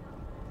thought.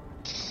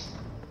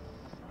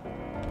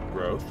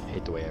 Growth. I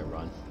hate the way I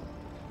run.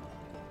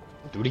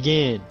 Do it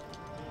again.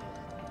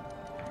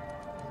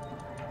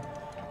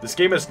 This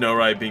game has no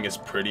right being as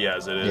pretty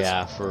as it is.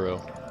 Yeah, for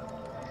real.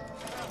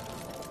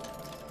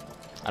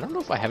 I don't know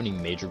if I have any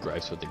major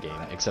gripes with the game,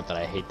 except that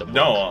I hate the book.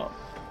 No.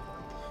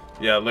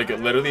 Yeah, like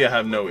literally I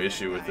have no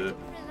issue with it. Relax.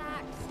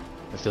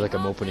 I feel like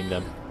I'm opening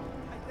them.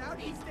 I doubt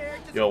he's there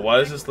just Yo, for why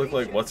does this look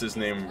like decoration. what's his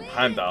name? We're the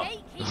Heimdall.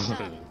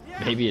 gatekeeper. Yeah,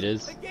 Maybe it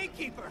is. The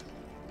gatekeeper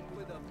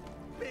with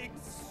a big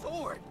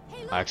sword.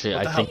 Hey, look, Actually,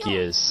 What I the think hell? he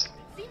is.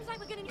 seems like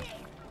we're gonna need.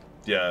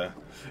 Yeah.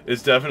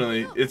 It's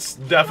definitely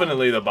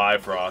the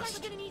Bifrost.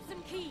 Seems like we're gonna need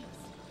some keys.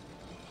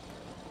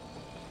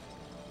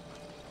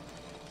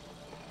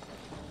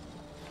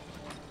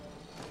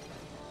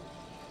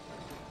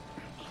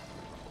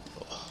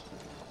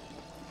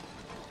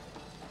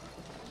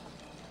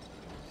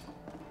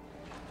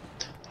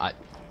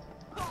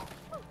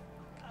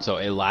 So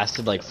it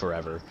lasted like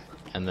forever,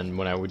 and then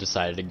when I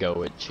decided to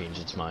go, it changed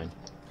its mind.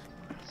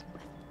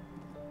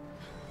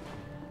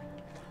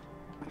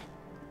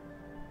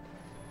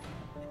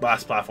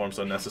 Last platform's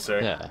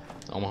unnecessary. Yeah,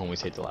 all my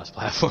homies hate the last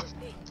platform.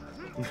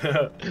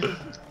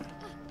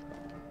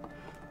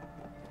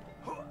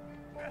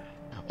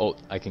 Oh,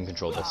 I can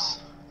control this.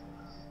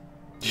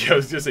 Yeah, I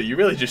was gonna say, you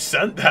really just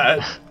sent that.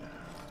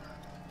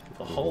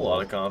 A whole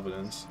lot of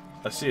confidence.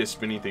 I see a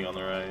spinny thing on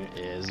the right.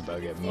 It is about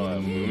to get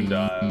moon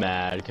dial.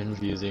 mad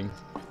confusing.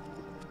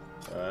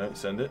 Alright,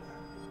 send it.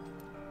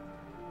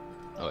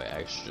 Oh wait,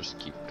 I should just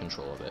keep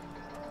control of it.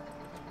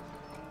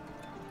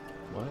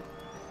 What?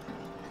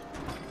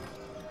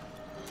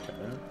 Okay.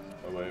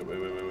 Oh, wait.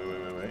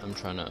 I'm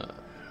trying to...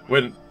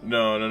 Wait,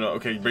 no.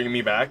 Okay, bring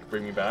me back.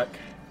 Bring me back.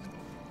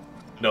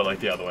 No, like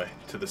the other way,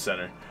 to the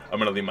center. I'm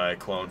gonna leave my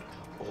clone.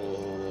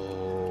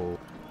 Oh...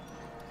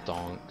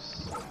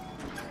 Donks.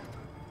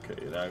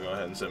 Okay, now go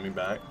ahead and send me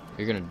back.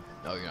 You're gonna...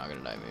 Oh, you're not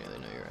gonna die immediately.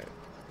 No, you're right.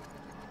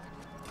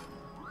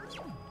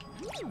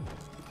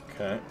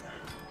 Okay.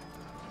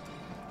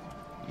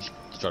 You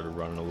started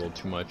running a little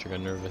too much. I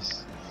got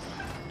nervous.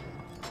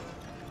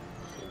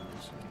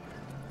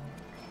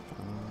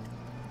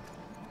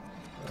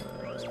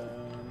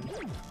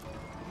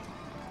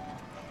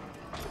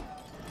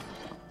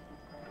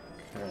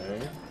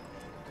 Okay.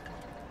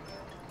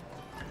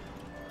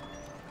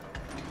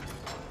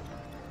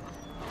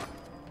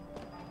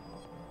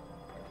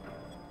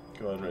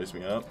 Go ahead and raise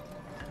me up.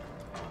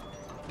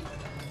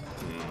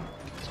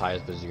 As high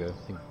as you go.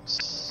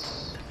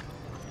 Thanks.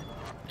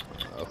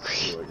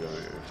 Okay. Where do I go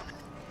here?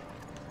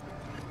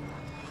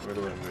 Where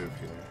do I move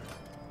here?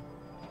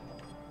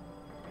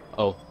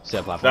 Oh, see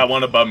that platform? That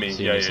one above me.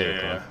 So you Yeah. can save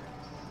it,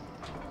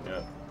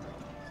 Yeah.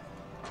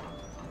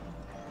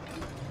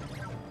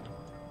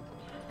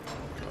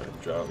 Go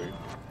ahead, drop me.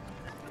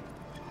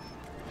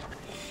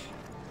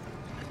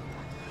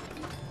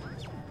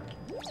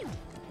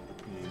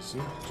 Easy.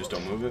 Just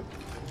don't move it.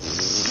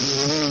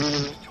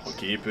 I'll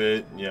keep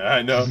it. Yeah,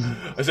 I know.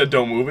 I said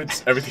don't move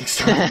it. Everything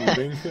started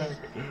moving.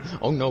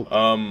 Oh no.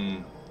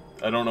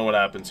 I don't know what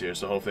happens here,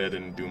 so hopefully I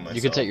didn't do myself.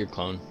 You could set your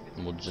clone,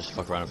 and we'll just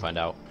fuck around and find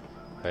out.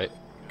 Right?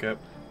 Okay.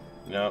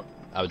 Yep.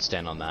 I would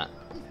stand on that.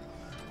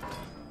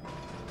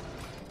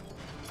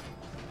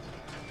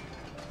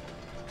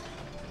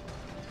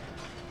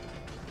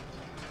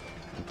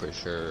 I'm pretty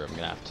sure I'm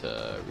gonna have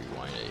to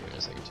rewind it here in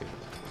a second too.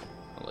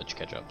 I'll let you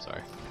catch up,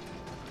 sorry.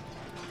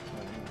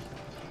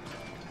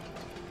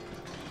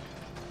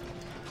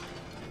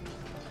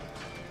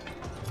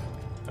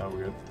 Oh,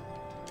 we're good.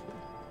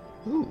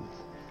 Ooh.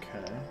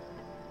 Okay.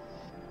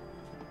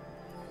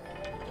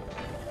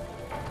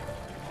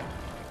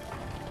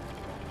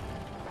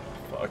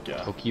 Fuck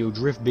yeah. Tokyo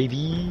Drift,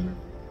 baby!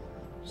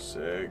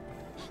 Sick.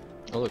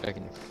 Oh look, I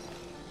can...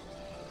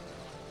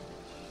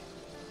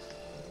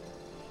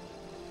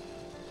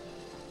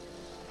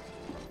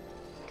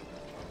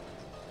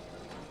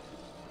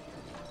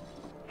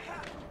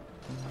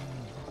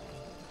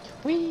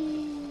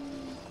 Whee!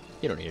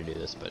 You don't need to do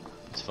this, but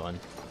it's fun.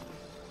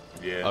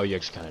 Yeah. Oh, you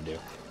actually kind of do.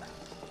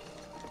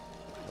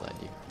 Glad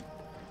you.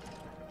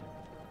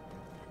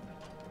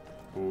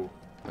 Ooh.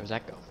 Where does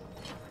that go?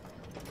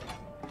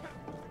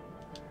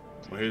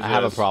 Well, here's I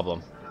have a this.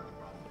 problem.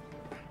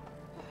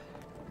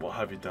 What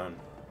have you done?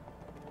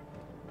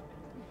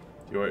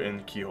 You are in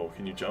the keyhole.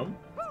 Can you jump?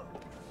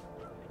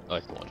 Oh,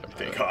 I can watch it.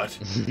 Thank God.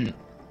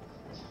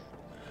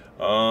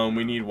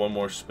 We need one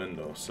more spin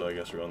though, so I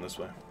guess we're going this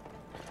way.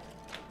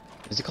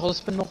 Is it called a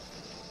spindle?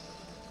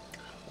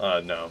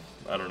 No.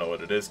 I don't know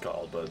what it is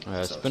called, but... it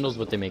sounds Spindle's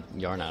what they make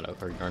yarn out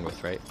of, or yarn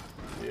with, right?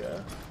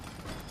 Yeah.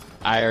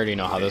 I already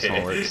know how this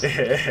one works.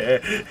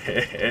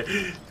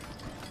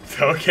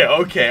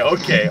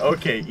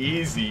 Okay.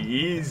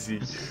 Easy.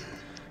 You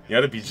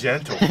gotta be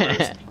gentle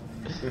first.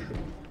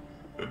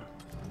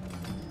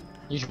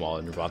 You should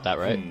wallet and bought that,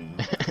 right?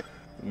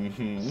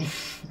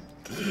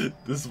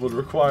 This one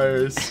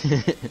requires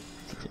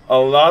a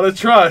lot of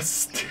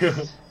trust.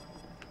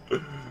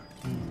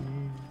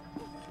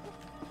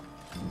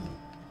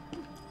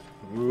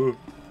 Ooh.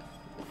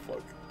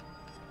 Fuck.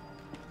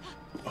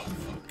 Oh,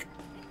 fuck.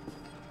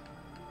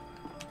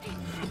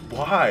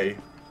 Why?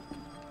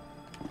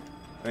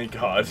 Thank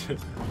God.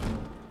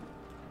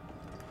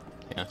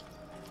 Yeah.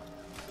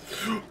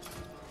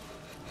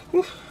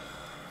 Okay.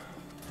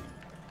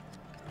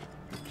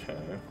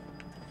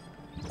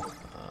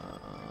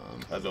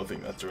 I don't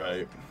think that's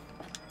right.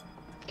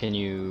 Can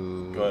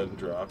you... Go ahead and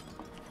drop.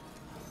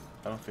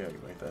 I don't think I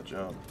can make that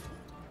jump.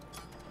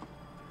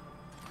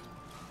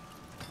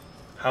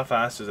 How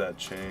fast does that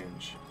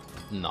change?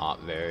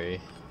 Not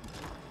very.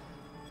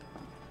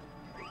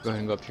 Go ahead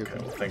and go up to your... Okay,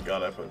 well, thank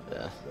God I put that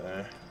Yeah.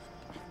 there.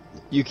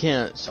 You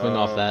can't swing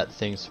off that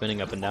thing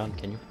spinning up and down,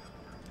 can you?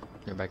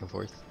 Or back and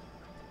forth?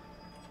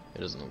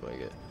 It doesn't look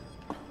like it.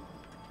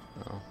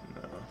 No.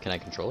 No. Can I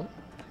control it?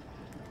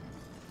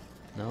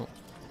 No.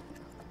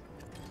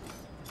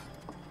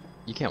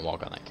 You can't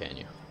walk on that, can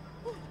you?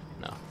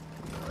 No.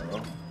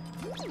 No.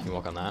 Can you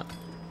walk on that?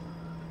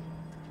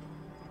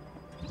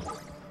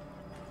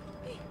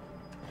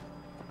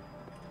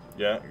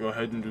 Yeah, go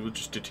ahead and we'll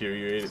just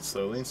deteriorate it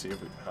slowly and see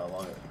how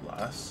long it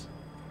lasts.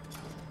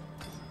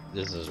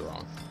 This is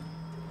wrong.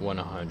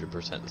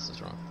 100% this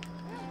is wrong.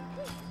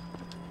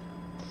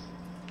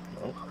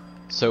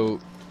 So,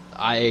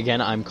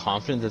 I'm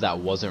confident that that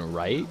wasn't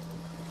right,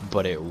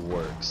 but it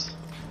works.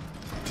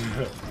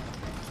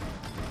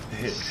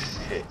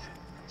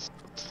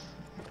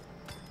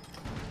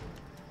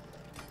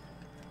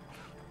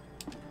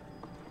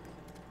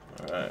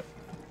 Alright.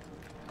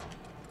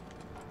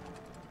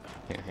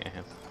 Here.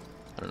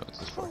 I don't know what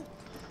this is for.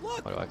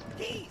 Look, Why do I?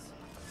 keys.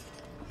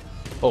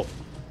 Oh.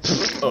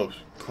 Oh,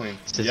 clean.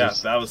 Scissors. Yeah,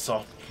 that was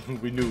soft.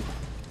 We knew.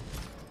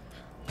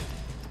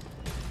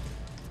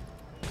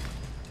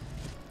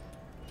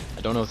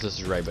 I don't know if this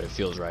is right, but it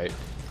feels right.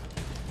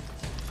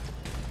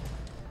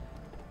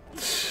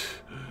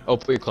 Oh,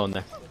 put your clone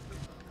there.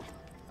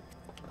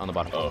 On the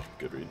bottom. Oh,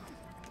 good read.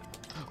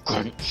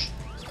 Crunch.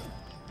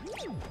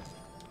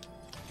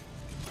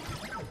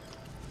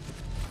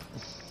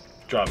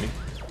 Drop me.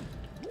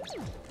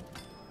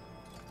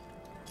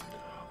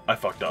 I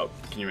fucked up.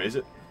 Can you raise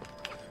it?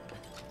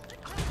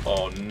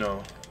 Oh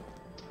no.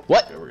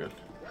 What? Okay, we're good.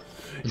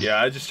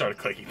 Yeah, I just started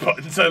clicking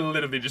buttons. I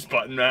literally just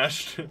button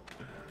mashed.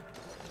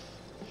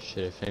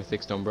 Shit, if any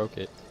fix don't broke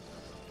it.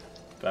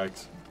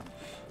 Facts.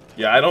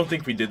 Yeah, I don't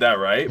think we did that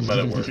right, but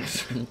it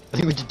works. I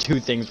think we did two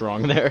things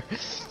wrong there.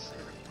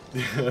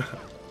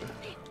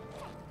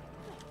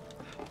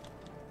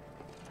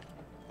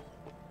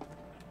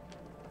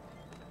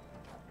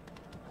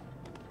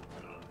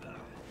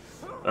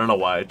 I don't know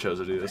why I chose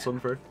to do this one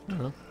first. I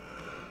don't know.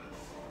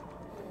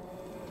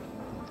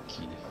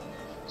 Key.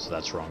 So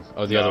that's wrong.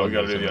 Oh, the Yeah, other we one.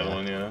 gotta was do in the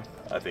other there. one,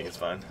 yeah. I think it's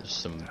fine. There's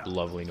some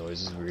lovely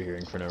noises we were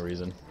hearing for no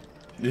reason.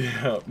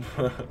 Yeah.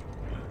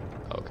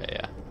 Okay,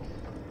 yeah.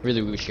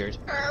 Really, we shared.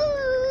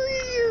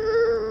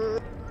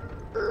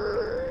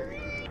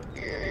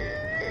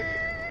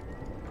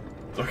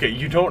 Okay,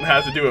 you don't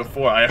have to do it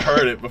for. I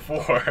heard it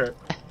before.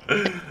 I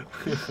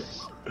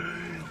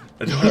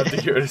don't have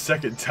to hear it a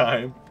second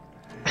time.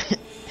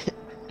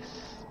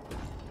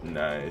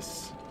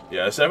 Nice.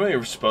 Yeah, it's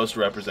definitely supposed to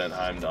represent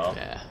Heimdall.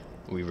 Yeah,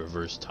 we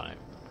reverse time.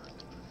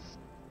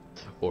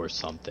 Or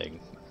something.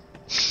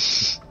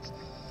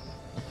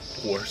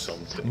 Or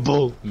something.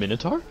 Bull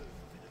Minotaur?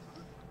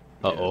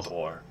 Uh-oh.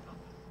 Minotaur.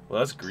 Well,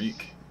 that's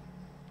Greek.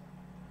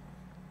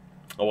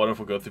 I wonder if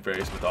we'll go through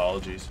various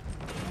mythologies.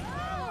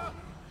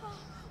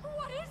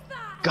 What is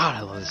that? God,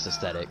 I love this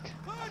aesthetic.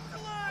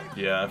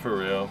 Yeah, for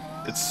real.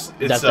 It's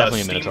That's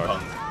definitely a Minotaur.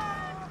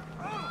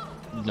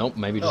 steampunk. Nope,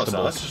 maybe No, just it's a not.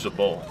 bull. That's just a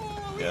bull.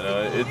 Yeah,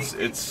 no, it's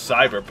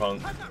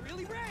cyberpunk I'm not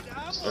really red,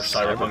 huh? or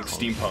cyberpunk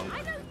Cyberpunk. steampunk.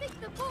 I don't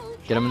think the bull.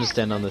 Get him to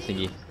stand on the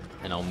thingy,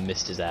 and I'll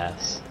mist his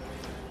ass.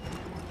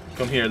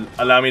 Come here,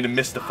 allow me to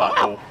mystify.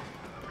 Oh.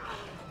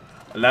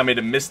 Allow me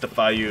to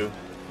mystify you.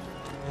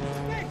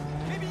 Hey,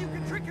 maybe you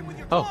can trick him with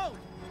your Oh.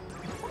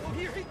 clone.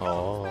 Here he comes,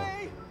 Oh.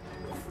 May.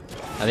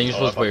 I think you're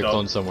Oh, supposed to put I your fucked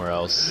clone up. somewhere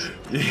else.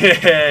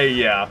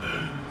 Yeah.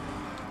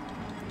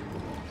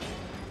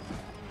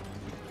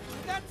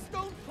 That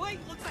stone plate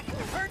looks like it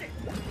hurt it.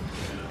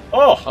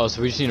 Oh. Oh,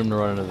 so we just need him to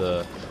run into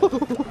the...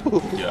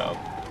 Yeah.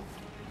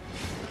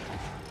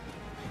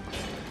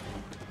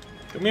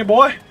 Come here,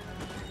 boy.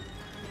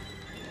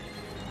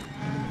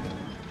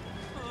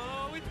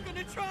 Oh, it's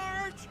gonna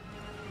charge.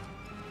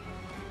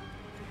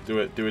 Do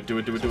it.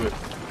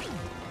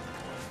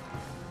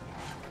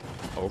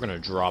 Oh, we're gonna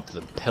drop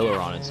the pillar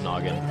on its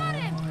noggin. Got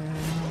him.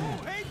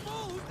 Oh, hey, fool,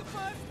 who's the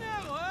boss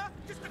now, huh?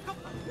 Just a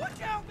couple.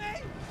 Watch out,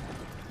 May.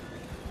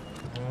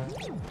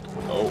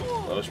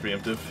 Oh, that was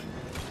preemptive.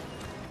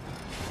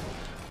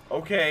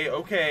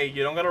 Okay,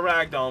 you don't gotta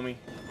ragdoll me.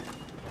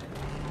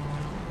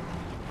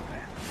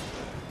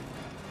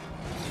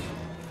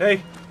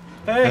 Hey!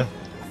 Huh?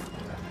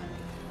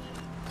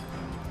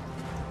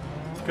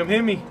 Come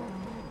hit me.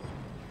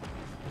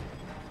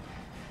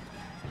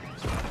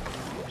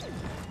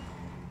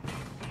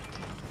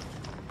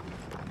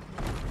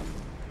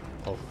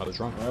 Oh, I was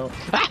wrong. Well,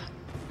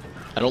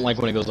 I don't like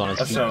when it goes on its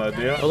that's feet. not an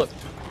idea. Oh, look.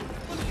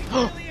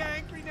 Really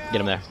angry now.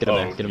 Get him there, get him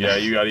there, Oh, get him yeah, there.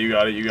 you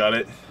got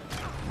it.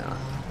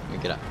 Let me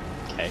get up.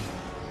 Okay.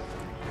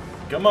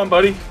 Come on,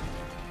 buddy.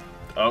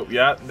 Oh,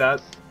 yeah,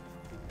 that.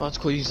 Oh, that's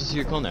cool. You can see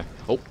your clone there.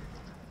 Oh.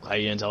 How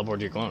you gonna teleport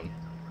to your clone?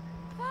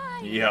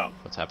 Fine. Yeah.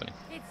 What's happening?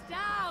 It's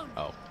down.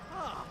 Oh.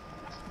 Huh.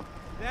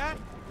 That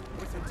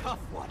was a tough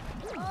one.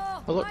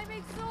 Oh, Oh, look. I'm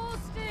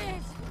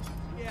exhausted.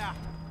 Yeah,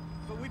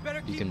 but we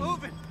better keep can-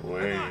 moving.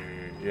 Wait. Come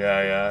on.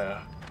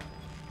 Yeah.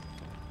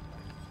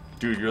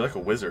 Dude, you're like a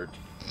wizard.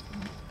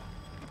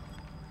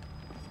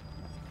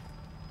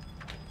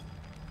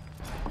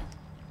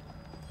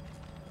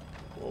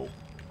 Whoa.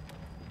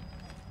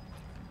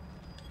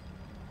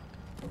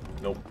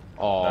 Nope.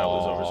 Oh. That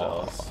was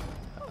overzealous.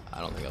 I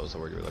don't think that was the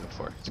word you were looking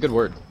for. It's a good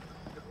word.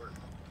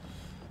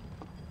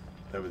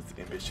 That was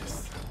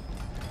ambitious.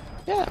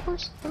 Yeah, that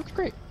works. That works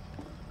great.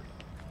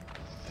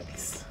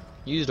 Thanks.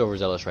 You used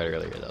overzealous right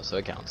earlier though, so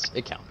it counts.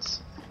 It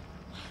counts.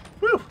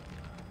 Woo!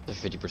 The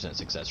 50%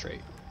 success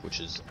rate, which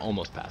is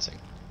almost passing.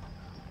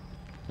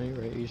 No, you're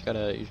right. You just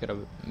gotta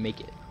make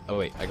it. Oh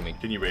wait, I can make.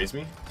 Can you raise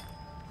me?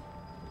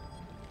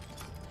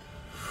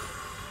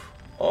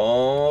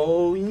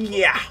 Oh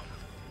yeah.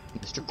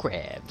 Mr.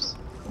 Krabs.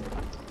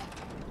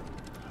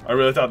 I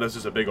really thought this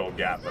was a big old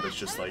gap, but it's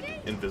just like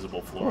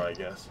invisible floor, I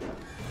guess.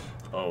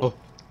 Oh,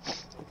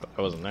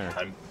 I wasn't there.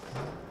 time.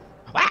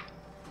 Ah!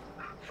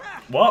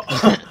 What?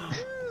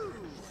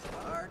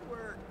 Hard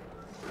work.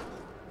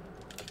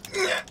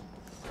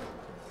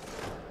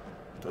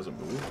 Doesn't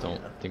move.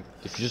 Don't think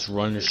if you just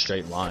run in a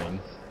straight line.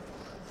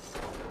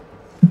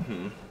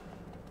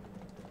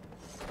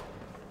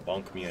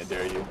 Bonk me, I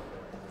dare you.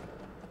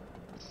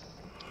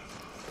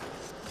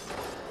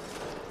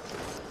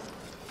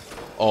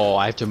 Oh,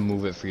 I have to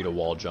move it for you to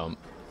wall jump.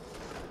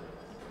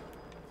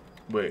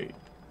 Wait.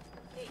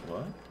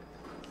 What?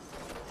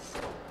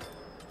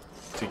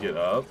 To get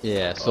up?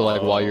 Yeah, so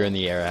like while you're in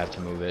the air, I have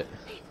to move it.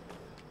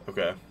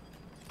 Okay.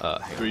 Hang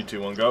on. 3,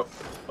 2, 1, go.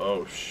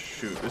 Oh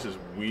shoot, this is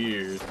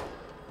weird.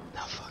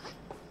 No, fuck.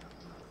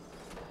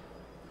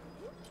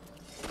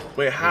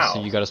 Wait, how?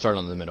 So you gotta start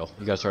on the middle.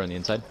 You gotta start on the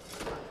inside.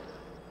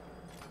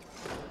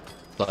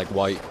 So like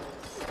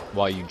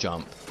while you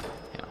jump.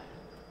 Yeah.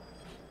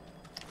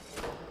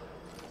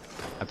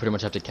 I pretty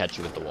much have to catch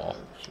you with the wall.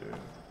 Shoot.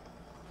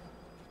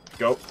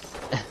 Go.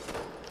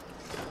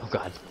 Oh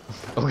god.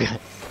 Oh god.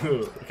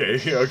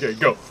 Okay, okay,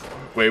 go.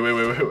 Wait.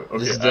 Okay,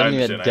 This is I something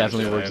that understand,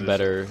 definitely I works understand.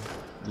 better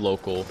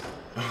local.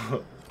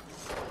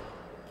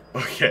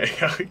 Okay,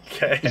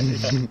 okay.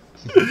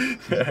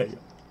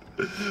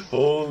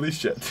 Holy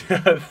shit.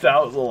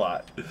 That was a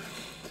lot.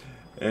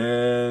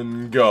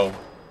 And go.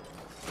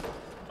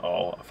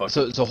 Oh, fuck.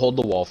 So hold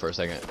the wall for a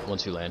second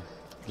once you land.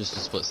 Just a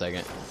split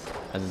second.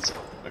 And then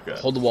Okay.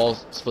 hold the wall,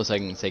 split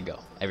second, and say go.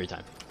 Every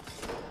time.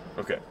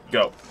 Okay,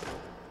 go.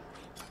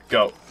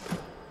 Go.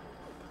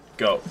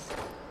 Go.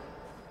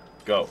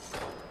 Go.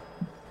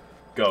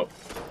 Go.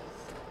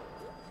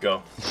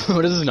 Go.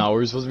 What is this now?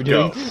 We're supposed to be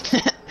doing?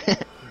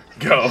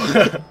 Go.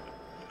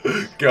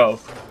 Go.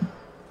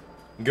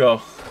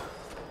 Go.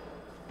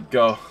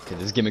 Go. Okay,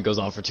 this gimmick goes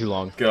on for too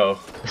long. Go.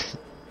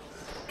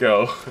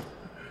 Go.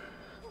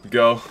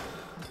 Go.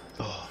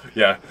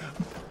 Yeah.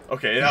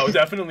 Okay, that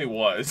definitely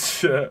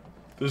was.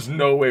 There's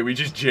no way we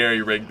just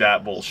jerry-rigged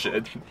that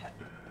bullshit.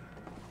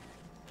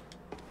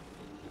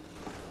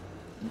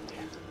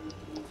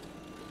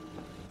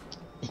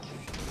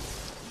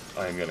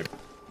 I'm gonna...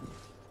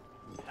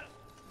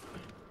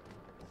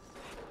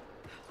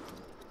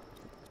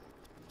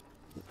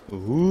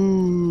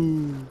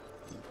 Ooh.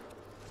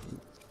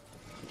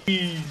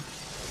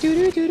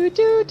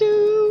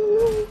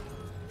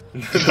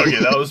 Okay,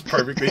 that was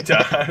perfectly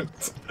timed.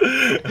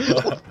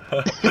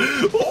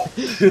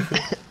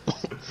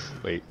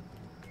 Wait.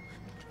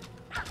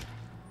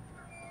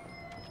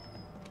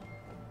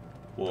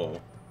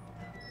 Whoa.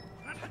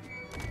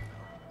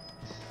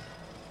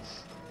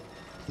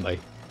 Bye.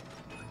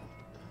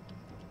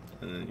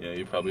 And then, yeah,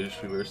 you probably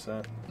just reverse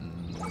that.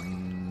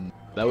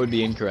 That would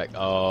be incorrect.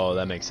 Oh,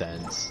 that makes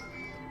sense.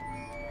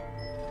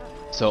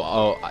 So,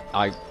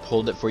 I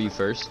pulled it for you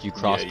first. You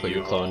cross, Yeah, put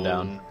your clone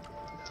down.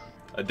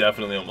 I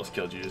definitely almost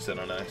killed you just then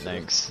on accident.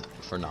 Thanks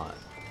for not.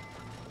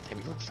 Damn,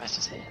 you went fast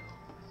as hell.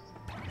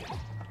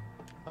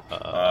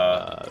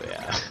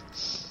 Yeah.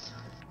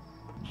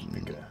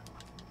 Okay.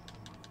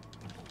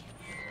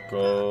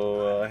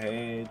 Go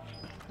ahead.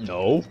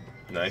 No.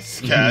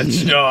 Nice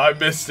catch. No, I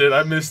missed it.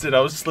 I missed it.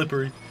 I was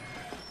slippery.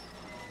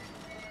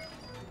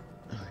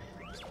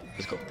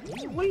 Let's go.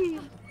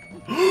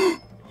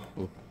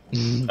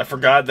 I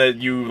forgot that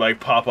you like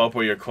pop up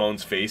where your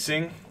clone's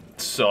facing.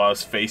 So I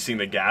was facing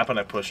the gap and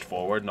I pushed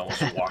forward and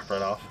almost walked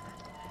right off.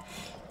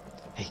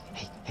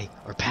 Hey,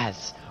 our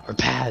paths,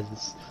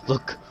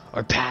 look,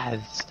 our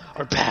paths.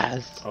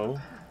 Oh.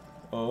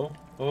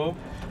 Oh,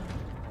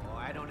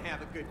 I don't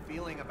have a good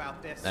feeling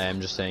about this. I am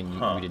just saying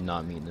Huh. we did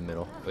not meet in the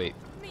middle. Wait,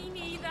 Me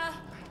neither.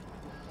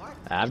 What?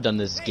 I've done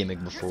this Hey, gimmick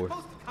you're before.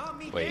 supposed to calm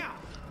me Wait. down.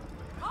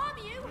 Harm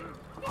you?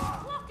 This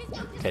clock is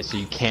not Okay, so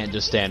you can't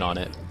just stand on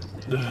it.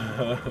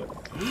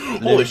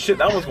 Holy shit,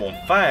 that was going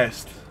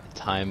fast.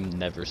 Time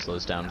never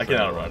slows down. I for can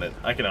anyone. outrun it.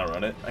 I can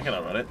outrun it. I can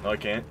outrun it. No, I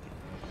can't.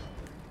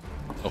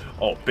 Oh.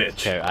 Oh,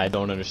 bitch. Okay, I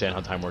don't understand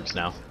how time works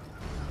now.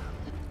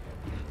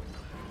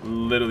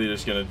 Literally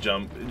just gonna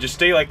jump. Just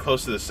stay like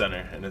close to the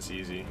center and it's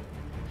easy.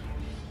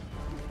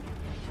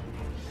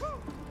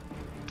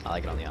 I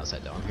like it on the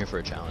outside though. I'm here for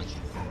a challenge.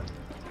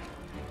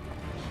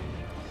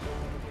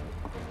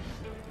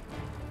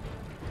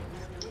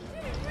 doing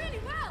really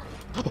well.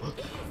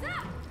 What's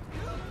that?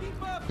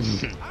 Keep up.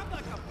 I'm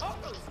like a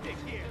pogo stick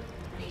here.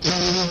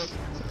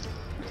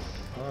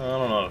 I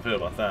don't know how to feel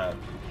about that.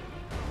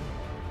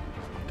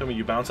 Tell me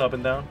you bounce up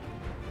and down?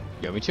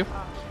 You want me to?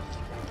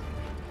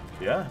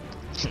 Yeah.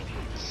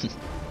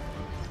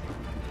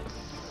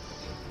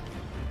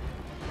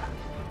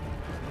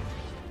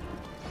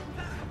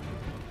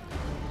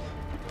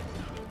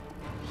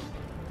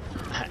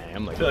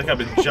 I'm like. I feel like I've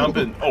been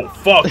jumping. Oh,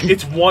 fuck.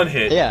 It's one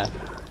hit. Yeah.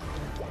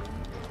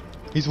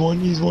 He's one.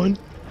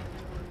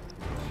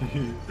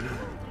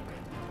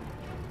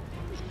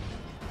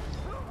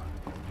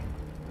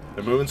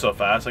 They're moving so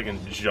fast I can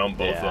jump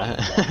both of them.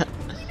 Yeah.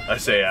 I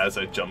say as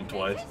I jump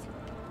twice.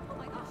 Oh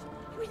my gosh,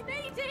 we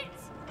made it!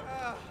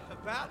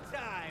 About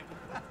time.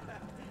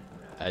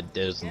 It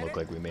doesn't look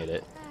like we made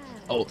it.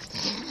 Oh.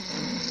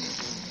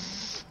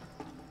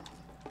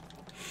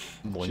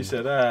 Boing. She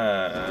said,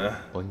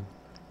 Boing.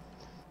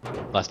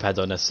 Last pad's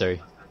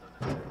unnecessary.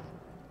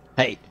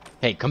 Hey,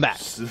 come back.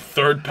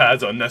 Third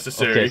pad's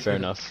unnecessary. Okay, fair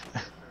enough.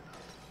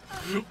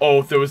 Oh,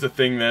 if there was a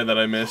thing there that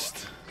I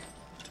missed.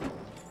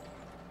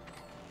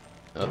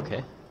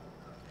 Okay.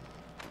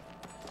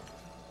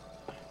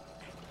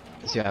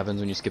 See what happens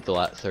when you skip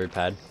the third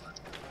pad.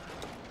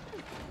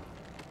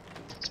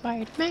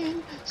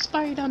 Spider-Man,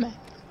 Spider-Man.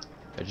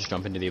 I just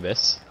jump into the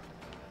abyss.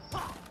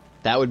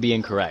 That would be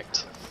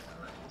incorrect.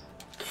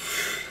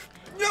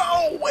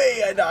 No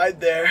way, I died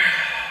there.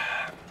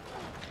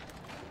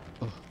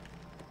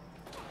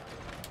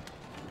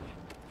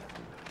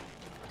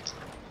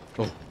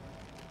 Oh.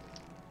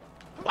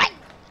 What?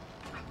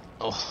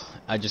 Oh,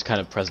 I just kind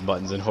of pressed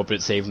buttons and hoped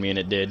it saved me, and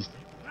it did.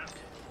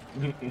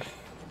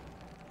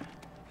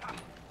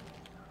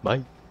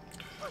 Bye.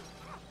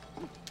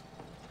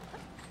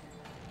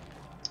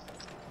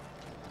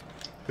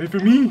 Wait for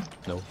me.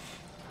 No,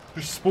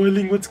 You're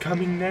spoiling what's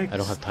coming next. I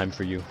don't have time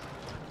for you.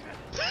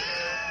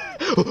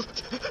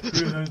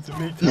 You have to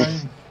make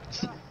time.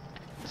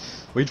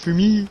 Wait for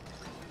me.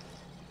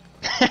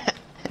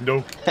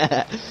 No.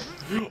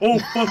 Oh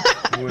fuck!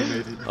 Oh, I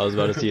made it. I was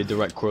about to see a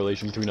direct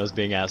correlation between us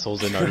being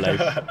assholes in our life.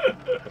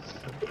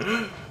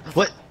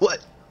 What?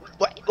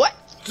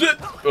 Shit!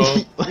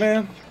 Oh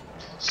man.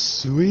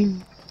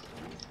 Swing?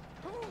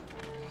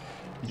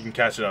 You can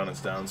catch it on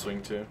its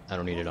downswing too. I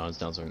don't need it on its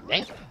downswing.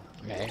 Dang.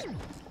 Okay.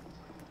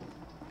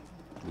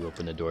 We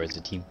open the door as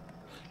a team.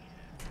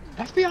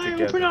 FBI,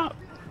 Together. open up!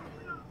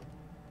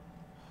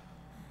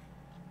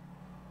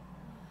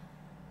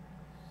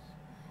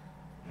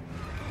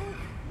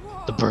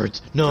 The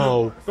birds.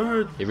 No.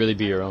 Bird. They really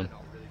be your own.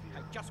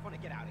 I just want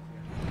to get out of here.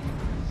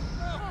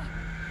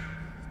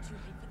 Too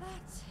late for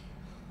that.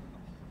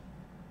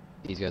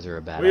 These guys are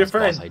a We're your badass boss.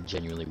 friend. I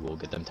genuinely will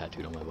get them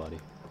tattooed on my body.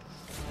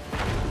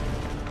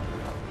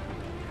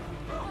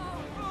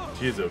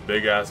 She's a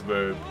big ass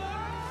bird.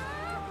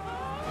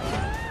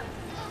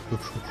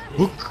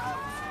 Hook.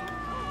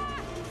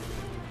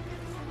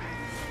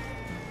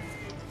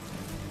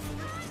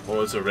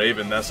 Oh, it's a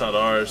raven. That's not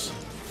ours.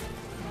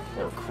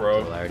 Or a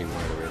crow. Well, I already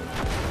wanted a raven.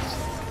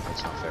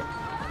 That's not fair.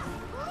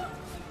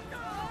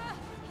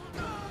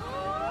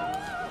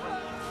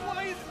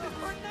 Why isn't this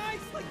bird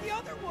nice like the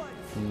other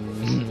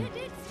ones? It's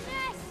its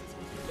nest.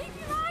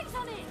 Keep your eyes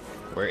on it.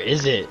 Where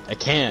is it? I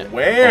can't.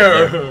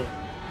 Where? Oh, there.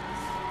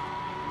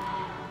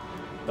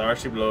 There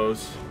she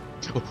blows.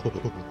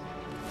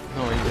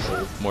 Oh, this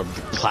is more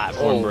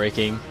platform Oh.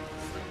 breaking.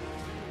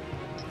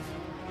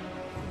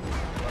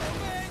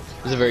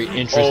 This is a very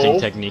interesting Oh.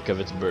 technique of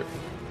its bird.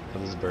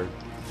 Of this bird.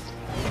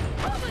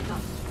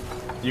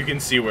 You can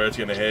see where it's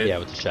gonna hit. Yeah,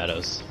 with the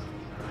shadows.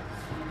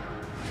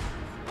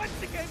 What's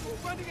the game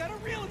for running out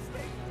of real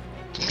estate?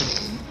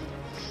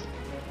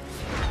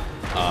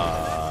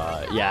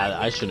 Yeah,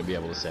 I shouldn't be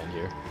able to stand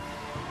here.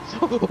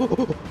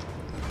 Oh,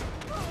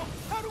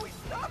 how do we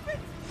stop it?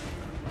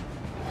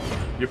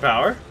 Your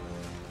power?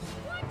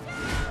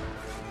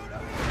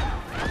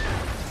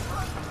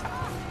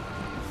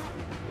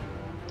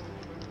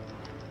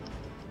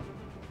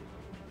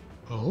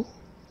 Oh?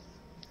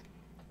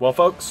 Well,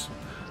 folks,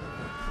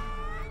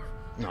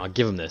 No,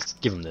 give him this.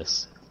 Give him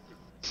this.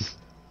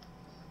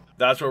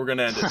 that's where we're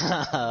gonna end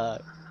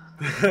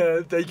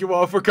it. Thank you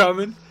all for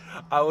coming.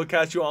 I will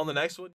catch you all in the next one.